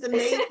out on this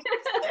amazing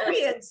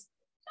experience.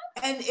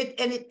 And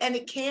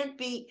it can't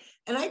be,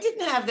 and I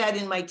didn't have that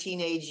in my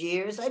teenage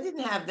years. I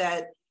didn't have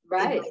that in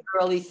my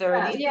early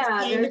 30s.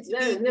 Yeah,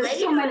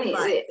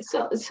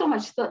 there's so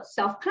much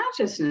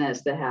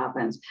self-consciousness that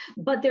happens.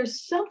 But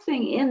there's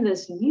something in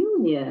this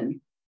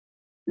union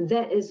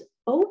that is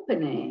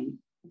opening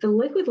the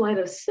liquid light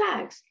of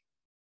sex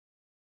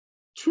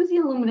to the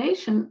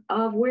illumination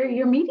of where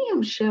your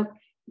mediumship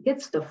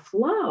gets to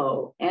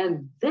flow.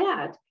 And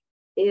that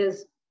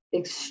is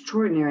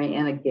extraordinary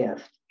and a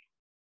gift.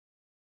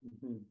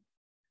 Mm-hmm.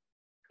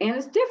 And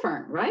it's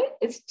different, right?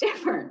 It's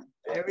different.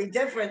 Very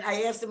different.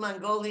 I asked a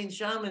Mongolian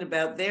shaman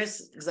about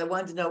theirs because I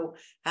wanted to know,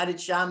 how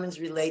did shamans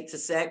relate to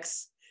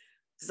sex?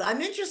 Because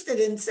I'm interested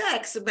in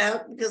sex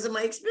because of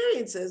my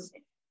experiences.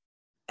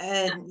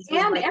 And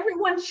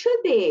everyone should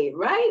be,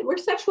 right? We're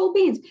sexual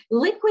beings.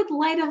 Liquid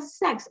light of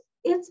sex.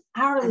 It's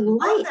our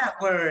light. I love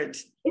that word.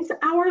 It's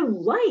our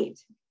light.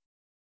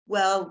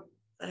 Well,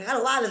 I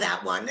got a lot of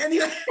that one.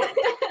 Anyway.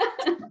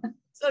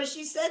 So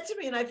she said to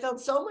me, and I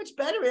felt so much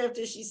better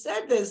after she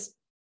said this.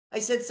 I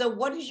said, so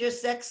what is your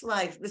sex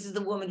life? This is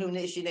the woman who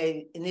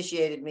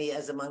initiated me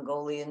as a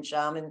Mongolian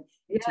shaman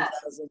in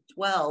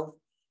 2012.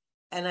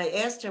 And I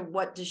asked her,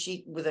 what does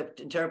she, with an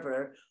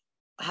interpreter,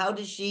 how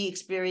does she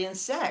experience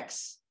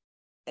sex?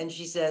 And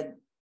she said,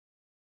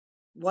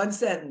 one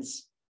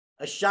sentence,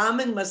 a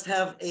shaman must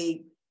have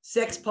a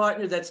sex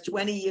partner that's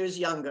 20 years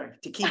younger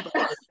to keep up with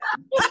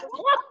them.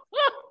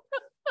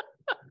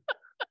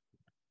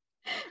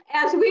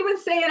 As we would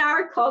say in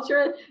our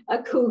culture,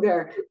 a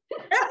cougar.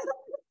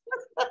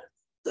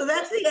 So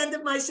that's the end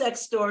of my sex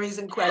stories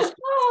and questions.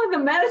 Oh, the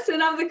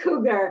medicine of the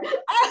cougar.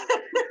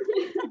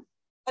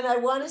 And I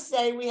want to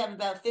say we have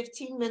about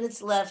 15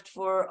 minutes left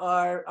for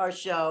our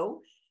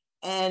show.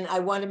 And I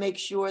want to make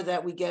sure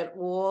that we get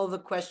all the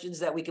questions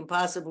that we can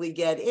possibly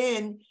get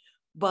in.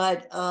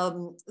 But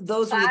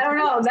those I don't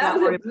know.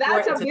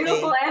 That's a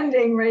beautiful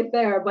ending right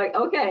there. But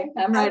okay,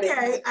 I'm ready.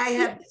 Okay, I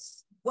have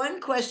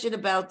one question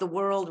about the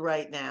world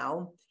right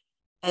now.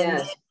 And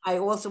then I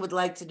also would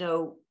like to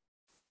know,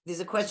 there's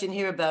a question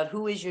here about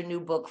who is your new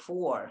book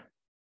for?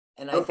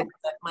 And I think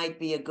that might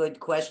be a good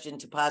question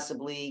to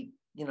possibly,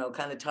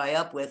 kind of tie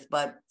up with.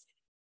 But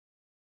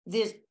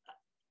there's,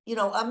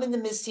 I'm in the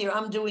midst here.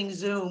 I'm doing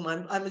Zoom.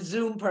 I'm a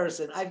Zoom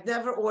person. I've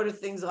never ordered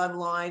things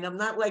online. I'm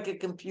not like a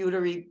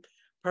computery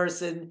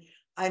person.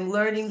 I'm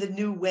learning the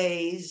new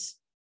ways.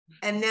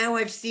 And now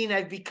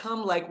I've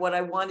become like what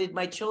I wanted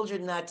my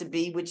children not to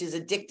be, which is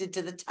addicted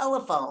to the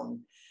telephone.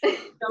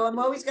 So I'm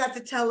always got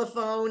the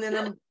telephone and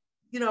I'm,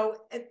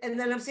 and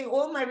then I'm saying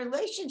all my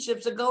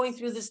relationships are going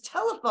through this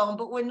telephone,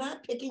 but we're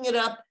not picking it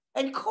up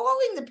and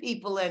calling the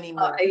people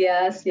anymore.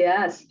 Yes.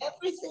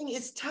 Everything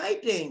is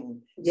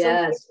typing.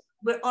 Yes.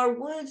 But our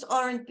words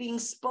aren't being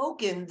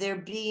spoken. They're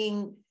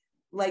being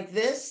like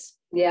this.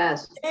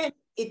 Yes. And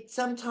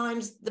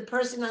sometimes the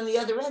person on the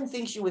other end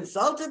thinks you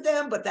insulted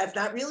them, but that's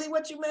not really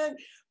what you meant.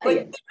 But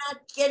they're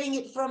not getting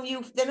it from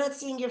you. They're not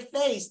seeing your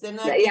face. They're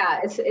not.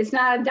 It's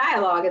not a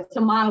dialogue. It's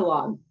a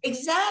monologue.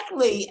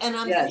 Exactly. And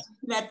I'm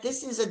thinking that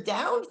this is a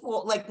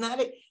downfall.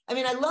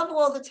 I love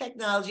all the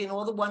technology and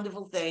all the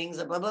wonderful things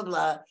and blah, blah,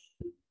 blah.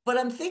 But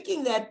I'm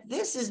thinking that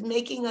this is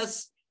making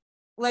us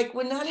like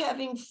we're not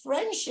having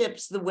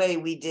friendships the way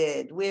we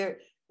did.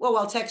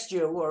 I'll text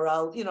you or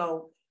I'll,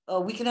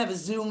 we can have a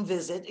Zoom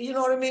visit. You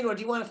know what I mean? Or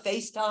do you want to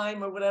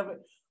FaceTime or whatever?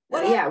 We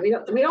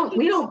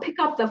don't pick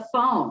up the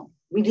phone.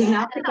 We do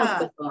not pick up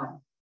the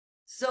phone.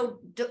 So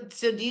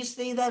do you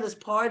see that as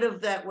part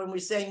of that when you're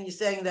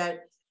saying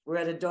that we're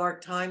at a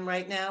dark time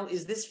right now.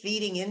 Is this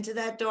feeding into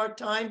that dark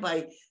time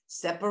by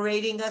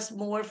separating us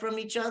more from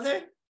each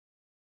other?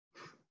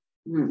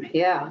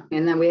 Yeah,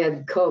 and then we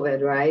had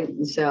COVID, right?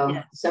 So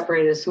Yes.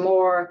 separated us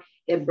more.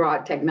 It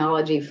brought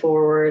technology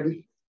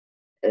forward.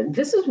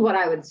 This is what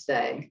I would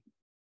say.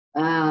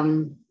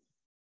 I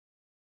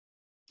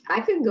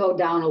could go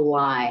down a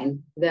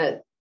line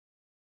that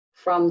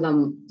from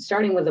them,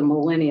 starting with the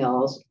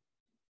millennials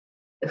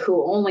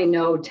who only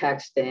know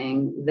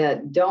texting,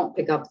 that don't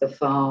pick up the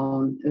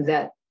phone,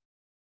 that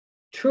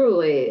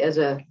truly as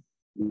a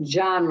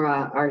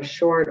genre are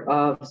short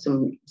of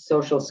some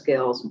social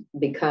skills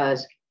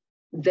because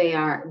they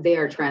are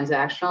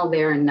transactional.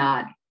 They are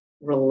not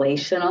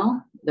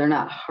relational. They're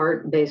not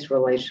heart-based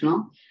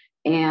relational.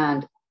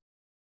 And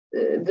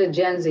the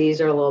Gen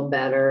Zs are a little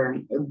better,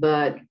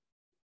 but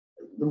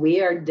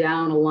we are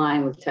down a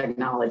line with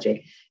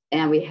technology.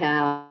 And we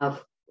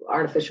have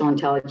artificial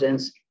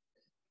intelligence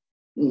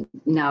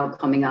now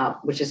coming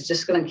up, which is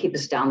just going to keep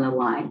us down the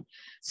line.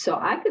 So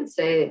I could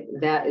say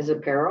that is a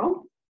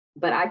peril,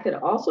 but I could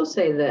also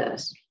say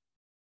this.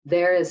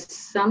 There is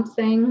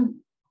something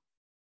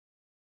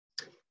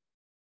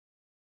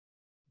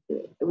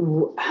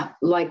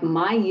like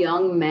my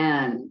young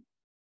men,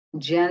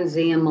 Gen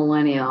Z and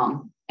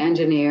millennial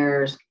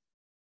engineers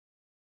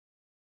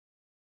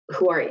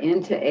who are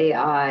into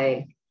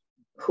AI,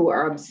 who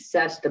are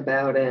obsessed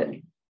about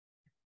it.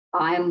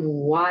 I'm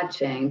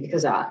watching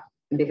because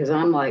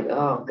I'm like,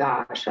 oh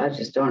gosh, I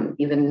just don't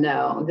even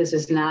know. This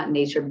is not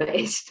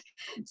nature-based.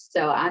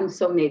 So I'm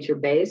so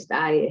nature-based.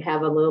 I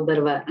have a little bit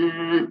of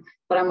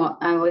but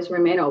I always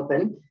remain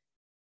open.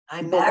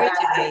 I'm married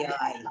to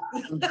AI.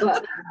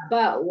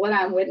 but what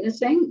I'm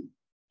witnessing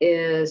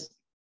is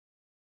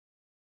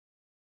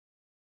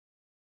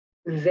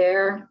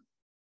the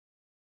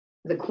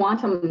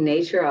quantum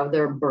nature of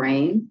their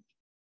brain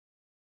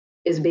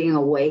is being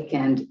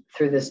awakened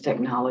through this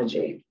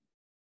technology.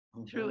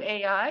 Through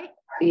AI?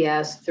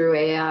 Yes, through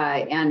AI.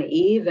 And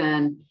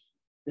even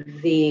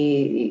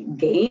the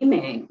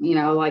gaming,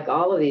 like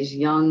all of these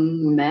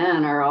young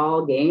men are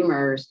all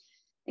gamers,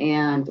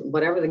 and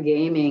whatever the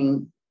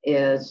gaming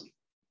is,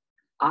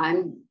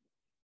 I'm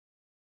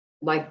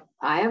like,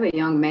 I have a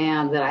young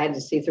man that I had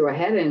to see through a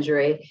head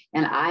injury,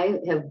 and I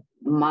have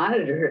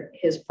monitored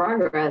his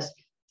progress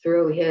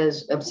through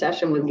his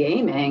obsession with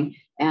gaming.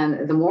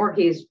 And the more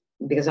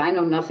because I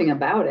know nothing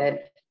about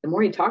it, the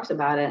more he talks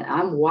about it,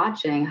 I'm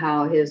watching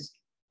how his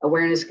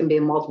awareness can be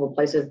in multiple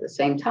places at the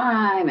same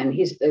time. And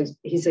he's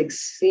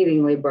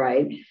exceedingly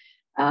bright.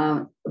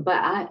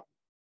 But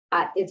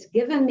it's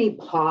given me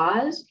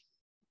pause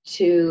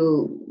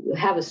to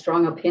have a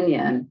strong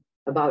opinion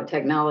about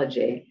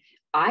technology.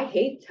 I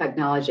hate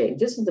technology.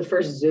 This is the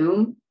first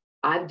Zoom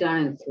I've done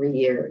in 3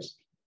 years.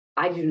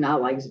 I have an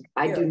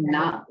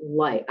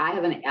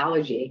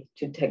allergy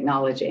to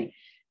technology.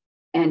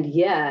 And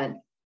yet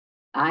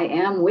I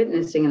am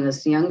witnessing in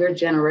this younger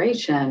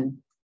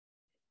generation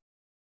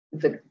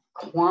the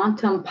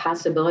quantum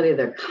possibility of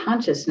their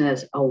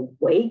consciousness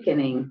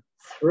awakening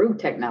through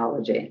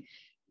technology.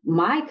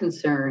 My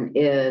concern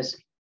is,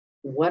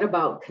 what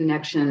about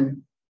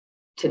connection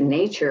to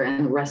nature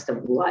and the rest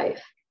of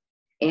life?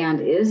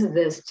 And is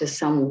this just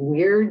some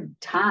weird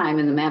time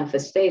in the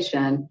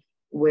manifestation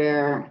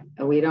where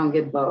we don't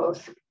get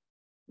both?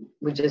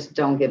 We just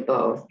don't get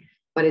both.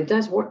 But it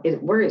does work.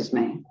 It worries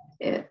me.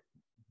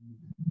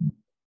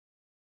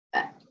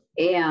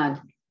 And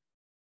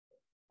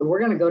we're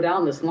going to go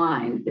down this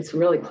line. It's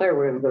really clear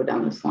we're going to go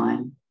down this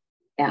line.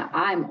 And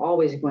I'm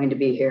always going to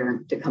be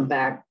here to come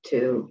back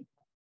to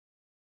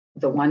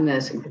the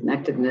oneness and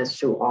connectedness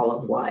to all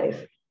of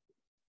life.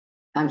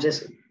 I'm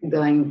just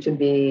going to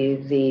be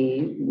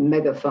the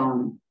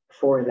megaphone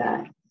for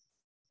that,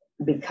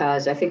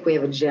 because I think we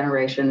have a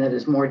generation that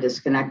is more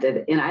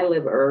disconnected. And I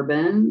live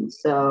urban,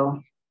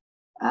 so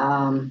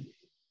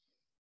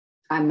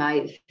I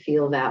might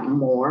feel that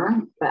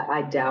more, but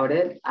I doubt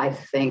it. I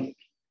think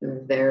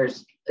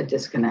there's a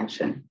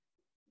disconnection.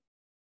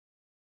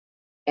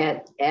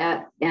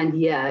 And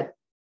yet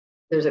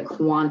there's a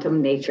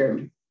quantum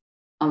nature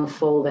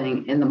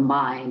unfolding in the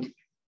mind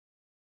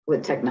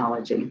with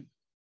technology.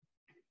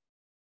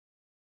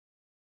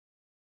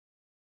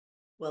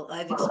 Well,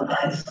 I've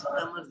experienced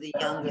some of the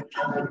younger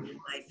people in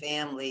my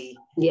family.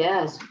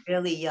 Yes.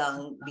 Really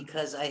young,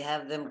 because I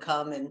have them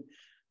come, and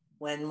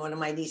when one of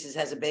my nieces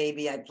has a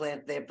baby, I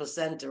plant their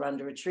placenta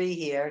under a tree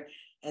here,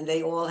 and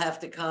they all have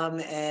to come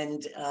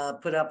and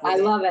put up with I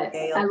love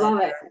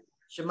it.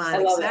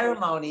 Shamanic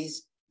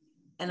ceremonies.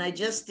 And I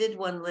just did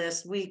one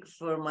last week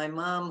for my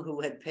mom,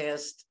 who had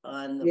passed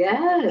on the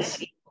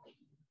Yes.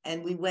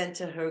 And we went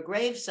to her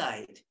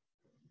gravesite,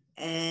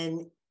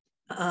 and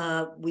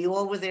we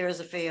all were there as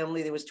a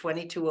family. There was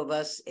 22 of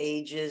us,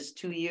 ages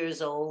 2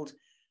 years old,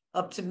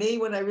 up to me,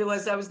 when I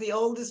realized I was the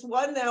oldest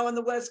one now on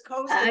the West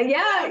Coast. You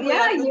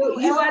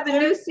are the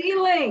new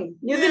ceiling.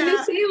 You're the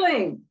new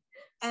ceiling.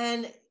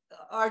 And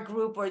our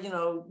group are,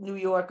 New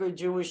Yorker,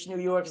 Jewish New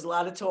Yorkers, a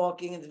lot of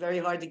talking. It's very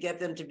hard to get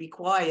them to be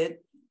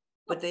quiet,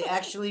 but they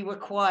actually were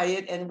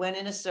quiet and went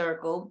in a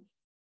circle.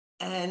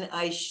 And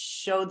I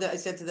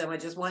said to them, I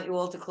just want you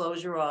all to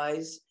close your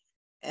eyes.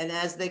 And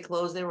as they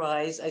close their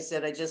eyes, I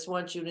said, I just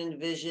want you to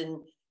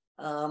envision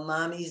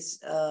mommy's,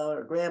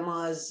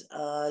 grandma's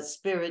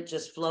spirit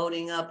just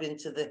floating up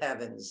into the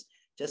heavens.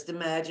 Just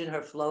imagine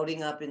her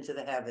floating up into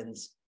the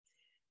heavens.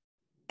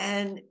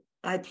 And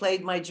I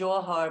played my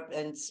jaw harp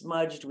and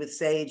smudged with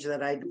sage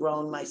that I'd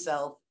grown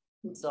myself.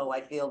 So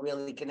I feel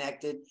really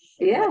connected.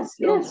 Yes,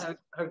 yes.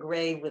 Her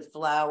grave with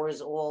flowers,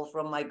 all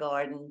from my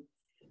garden.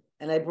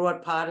 And I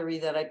brought pottery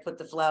that I put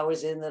the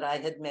flowers in that I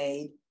had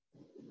made.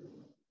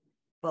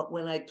 But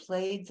when I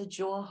played the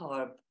jaw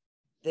harp,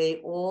 they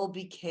all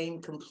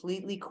became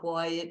completely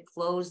quiet,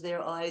 closed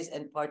their eyes,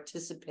 and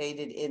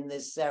participated in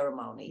this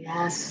ceremony.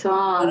 Yes, What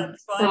song. I'm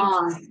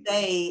trying to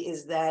say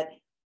is that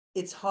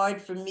it's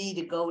hard for me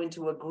to go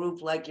into a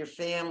group like your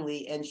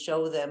family and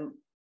show them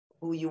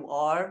who you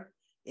are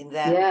in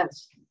that.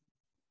 Yes.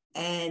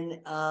 And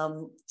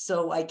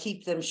so I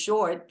keep them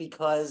short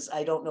because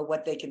I don't know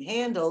what they can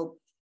handle.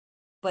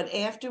 But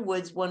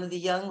afterwards, one of the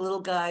young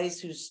little guys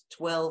who's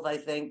 12, I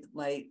think,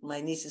 my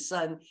niece's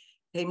son,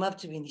 came up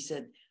to me and he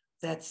said,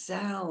 that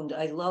sound,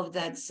 I love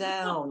that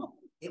sound.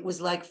 It was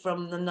like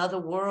from another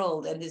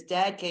world. And his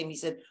dad came, he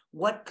said,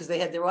 what? Because they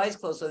had their eyes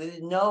closed, so they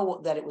didn't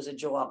know that it was a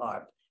jaw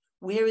harp.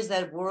 Where is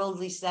that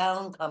worldly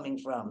sound coming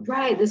from?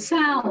 Right, the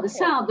sound,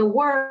 the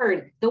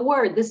word,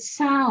 the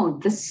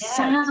sound,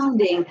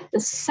 the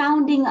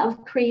sounding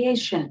of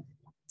creation.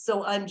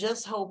 So I'm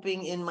just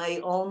hoping in my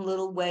own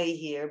little way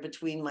here,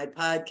 between my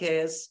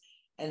podcasts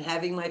and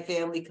having my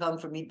family come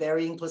for me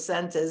burying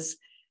placentas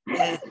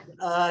and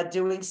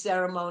doing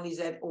ceremonies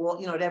at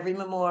all, at every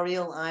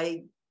memorial,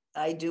 I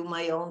do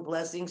my own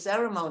blessing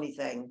ceremony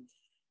thing.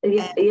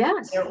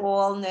 Yes. They're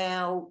all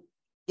now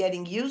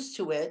getting used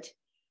to it,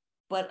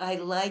 but I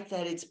like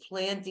that it's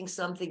planting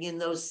something in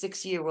those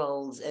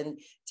 6-year-olds and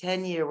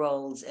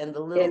 10-year-olds and the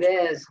little. It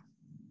is.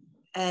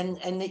 And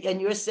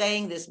you're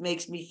saying this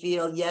makes me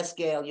feel, yes,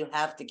 Gail, you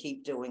have to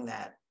keep doing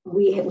that.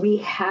 We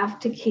have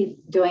to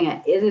keep doing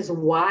it. It is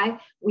why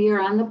we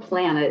are on the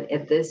planet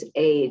at this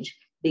age,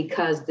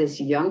 because this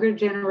younger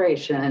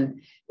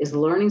generation is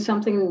learning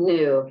something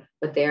new,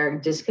 but they are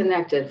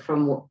disconnected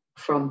from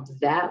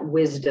that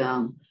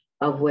wisdom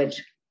of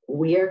which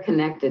we are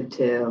connected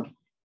to,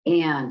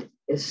 and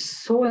is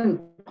so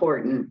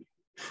important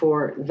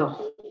for the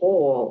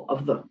whole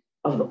of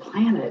the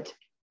planet.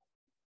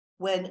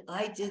 When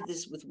I did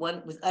this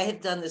I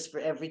have done this for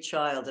every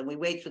child, and we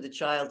wait for the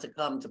child to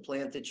come to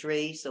plant the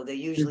tree, so they're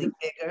usually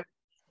bigger.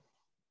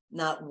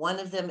 Not one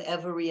of them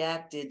ever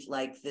reacted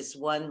like this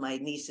one. My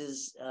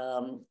niece's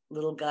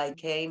little guy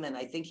came, and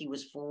I think he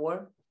was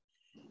 4.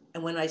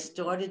 And when I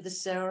started the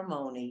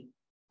ceremony,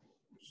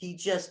 he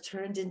just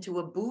turned into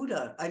a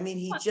Buddha. I mean,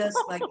 he just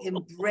like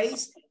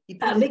embraced.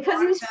 Because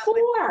he's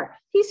 4.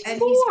 He's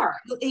 4.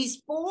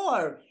 He's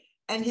 4.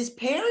 And his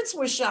parents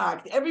were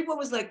shocked. Everyone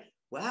was like,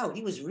 wow,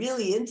 he was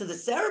really into the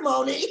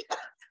ceremony.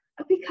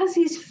 Because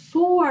he's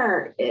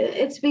 4.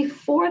 It's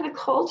before the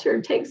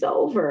culture takes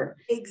over.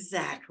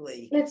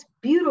 Exactly. It's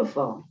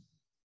beautiful.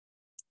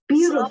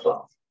 Beautiful.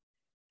 So,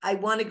 I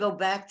want to go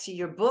back to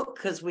your book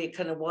because we're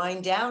going to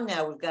wind down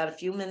now. We've got a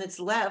few minutes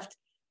left.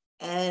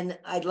 And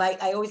I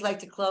always like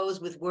to close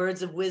with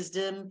words of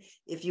wisdom.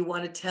 If you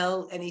want to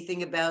tell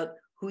anything about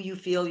who you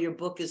feel your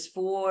book is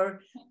for,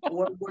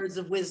 or words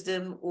of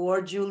wisdom,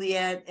 or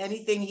Juliet,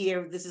 anything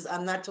here.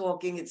 I'm not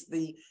talking,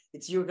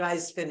 it's your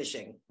guys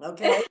finishing,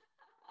 okay?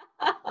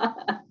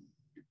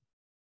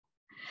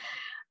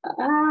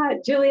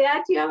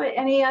 Juliet, do you have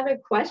any other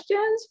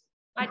questions?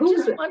 I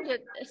just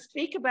wanted to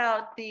speak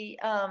about the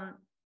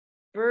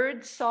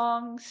bird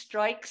song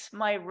strikes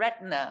my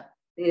retina.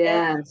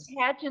 Yes. A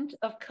pageant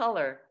of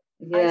color.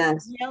 Yes.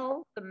 I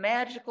smell the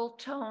magical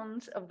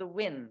tones of the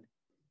wind.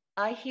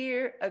 I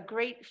hear a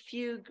great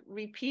fugue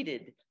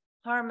repeated,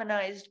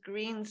 harmonized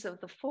greens of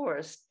the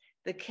forest,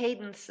 the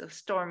cadence of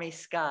stormy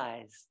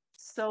skies.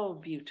 So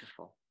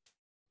beautiful.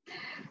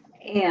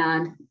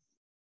 And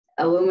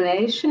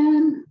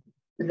illumination,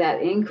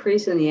 that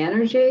increase in the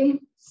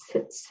energy,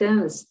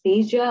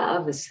 synesthesia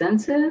of the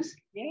senses,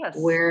 yes,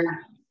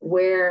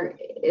 where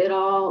it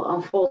all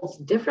unfolds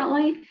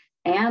differently.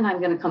 And I'm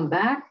going to come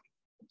back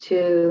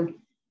to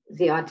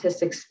the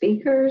autistic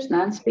speakers,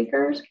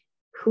 non-speakers,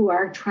 who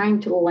are trying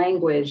to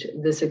language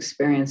this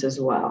experience as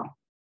well,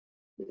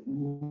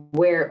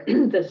 where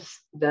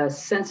the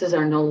senses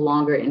are no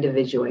longer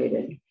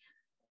individuated.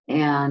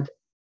 And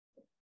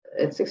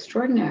it's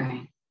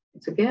extraordinary.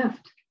 It's a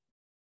gift.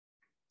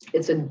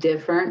 It's a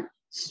different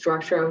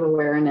structure of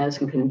awareness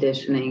and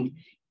conditioning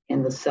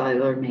in the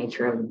cellular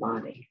nature of the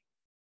body.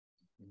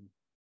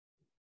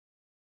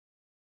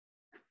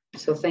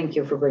 So thank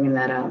you for bringing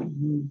that up.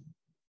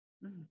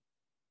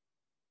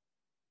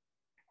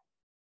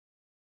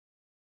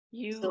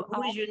 So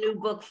who is your new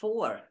book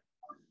for?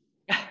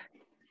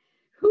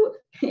 Who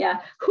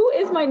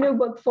is my new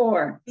book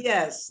for?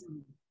 Yes.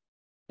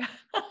 I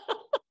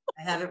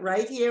have it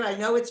right here. I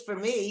know it's for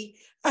me.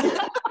 I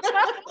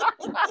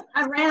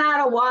ran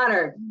out of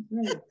water.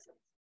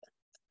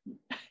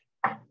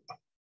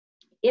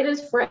 it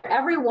is for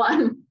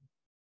everyone.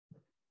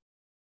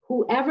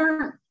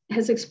 Whoever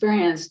has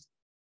experienced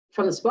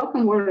from the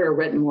spoken word or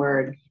written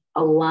word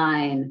a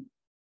line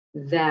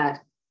that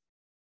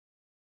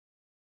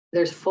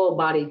there's full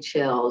body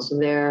chills,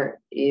 the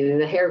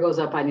hair goes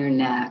up on your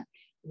neck,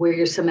 where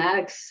your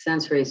somatic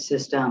sensory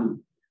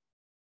system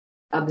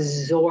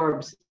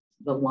absorbs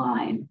the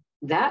line.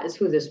 That is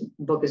who this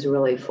book is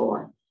really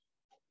for.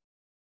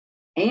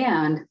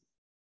 And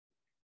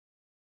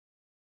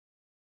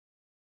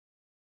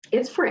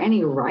it's for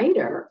any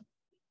writer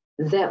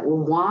that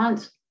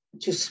wants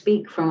to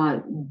speak from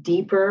a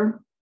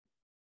deeper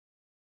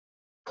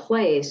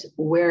place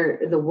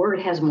where the word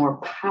has more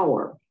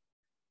power.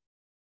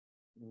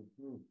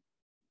 Mm-hmm.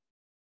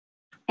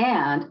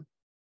 And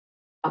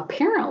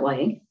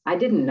apparently, I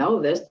didn't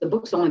know this, the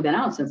book's only been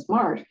out since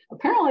March.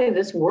 Apparently,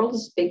 this world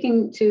is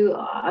speaking to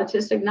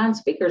autistic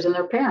non-speakers and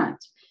their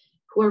parents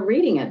who are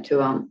reading it to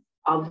them,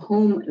 of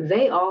whom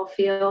they all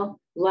feel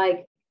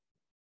like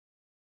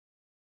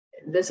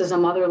this is a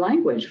mother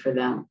language for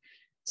them.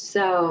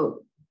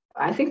 So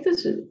I think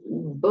this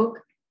book,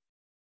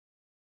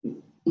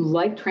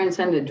 like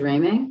Transcended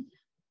Dreaming,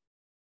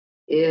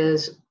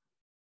 is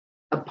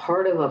a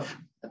part of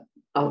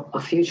a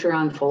future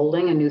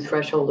unfolding, a new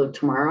threshold of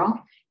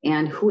tomorrow.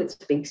 And who it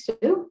speaks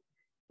to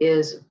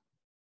is,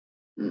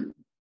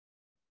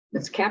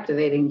 it's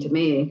captivating to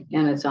me,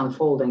 and it's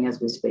unfolding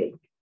as we speak.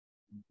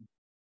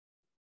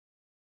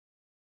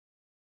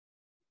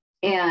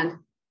 And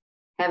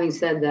having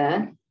said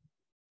that,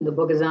 the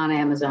book is on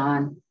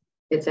Amazon.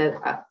 It's at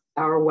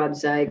our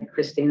website,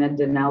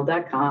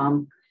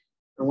 ChristinaDonnell.com,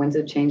 the Winds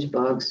of Change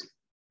books.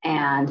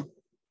 And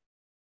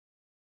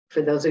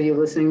for those of you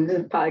listening to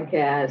the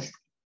podcast,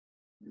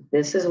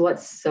 this is what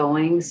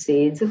sowing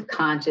seeds of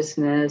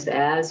consciousness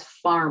as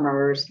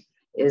farmers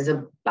is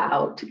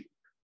about,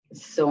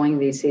 sowing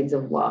these seeds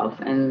of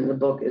love. And the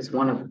book is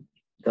one of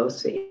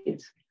those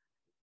seeds.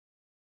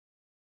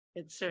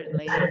 It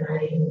certainly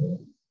is.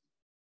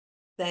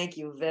 Thank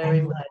you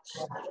very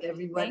much.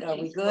 Everyone, are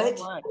we good?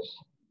 So much.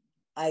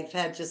 I've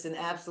had just an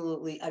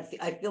absolutely,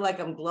 I feel like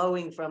I'm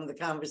glowing from the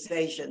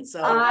conversation.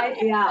 So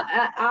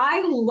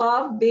I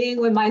love being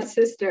with my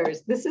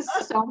sisters. This is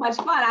so much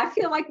fun. I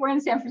feel like we're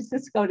in San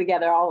Francisco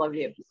together, all of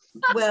you.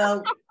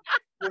 Well,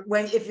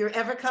 if you're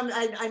ever coming,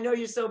 I know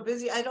you're so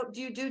busy.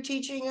 Do you do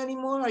teaching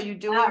anymore? Are you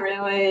doing? Not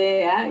really.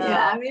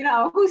 Yeah. You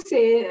know,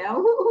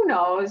 who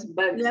knows,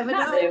 but never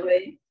not know.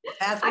 Really.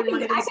 I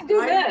can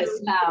do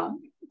this now.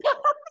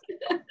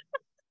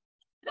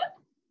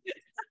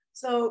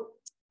 So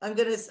I'm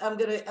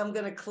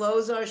gonna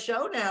close our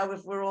show now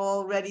if we're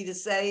all ready to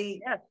say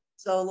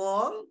so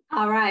long.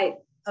 All right.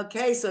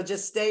 Okay, so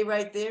just stay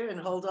right there and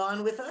hold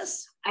on with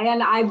us.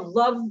 And I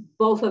love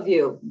both of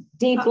you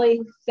deeply.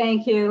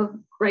 Thank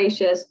you.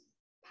 Gracious.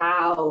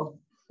 Pow.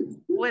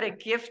 What a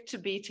gift to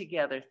be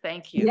together.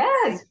 Thank you.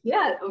 Yes.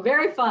 Yeah.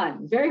 Very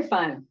fun. Very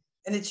fun.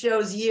 And it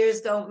shows years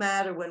don't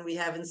matter when we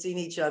haven't seen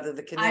each other.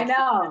 The connection.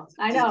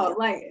 I know.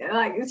 Like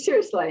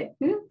seriously.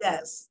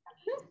 Yes.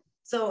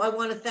 So I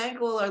want to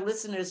thank all our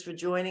listeners for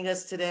joining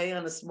us today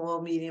on a Small,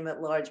 Medium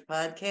at Large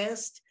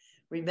podcast.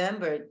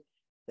 Remember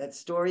that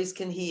stories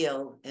can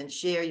heal, and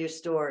share your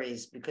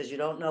stories, because you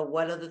don't know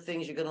what other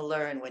things you're going to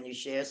learn when you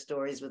share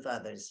stories with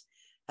others.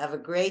 Have a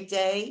great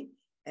day,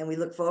 and we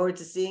look forward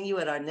to seeing you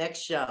at our next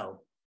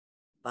show.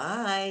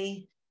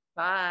 Bye.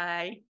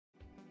 Bye.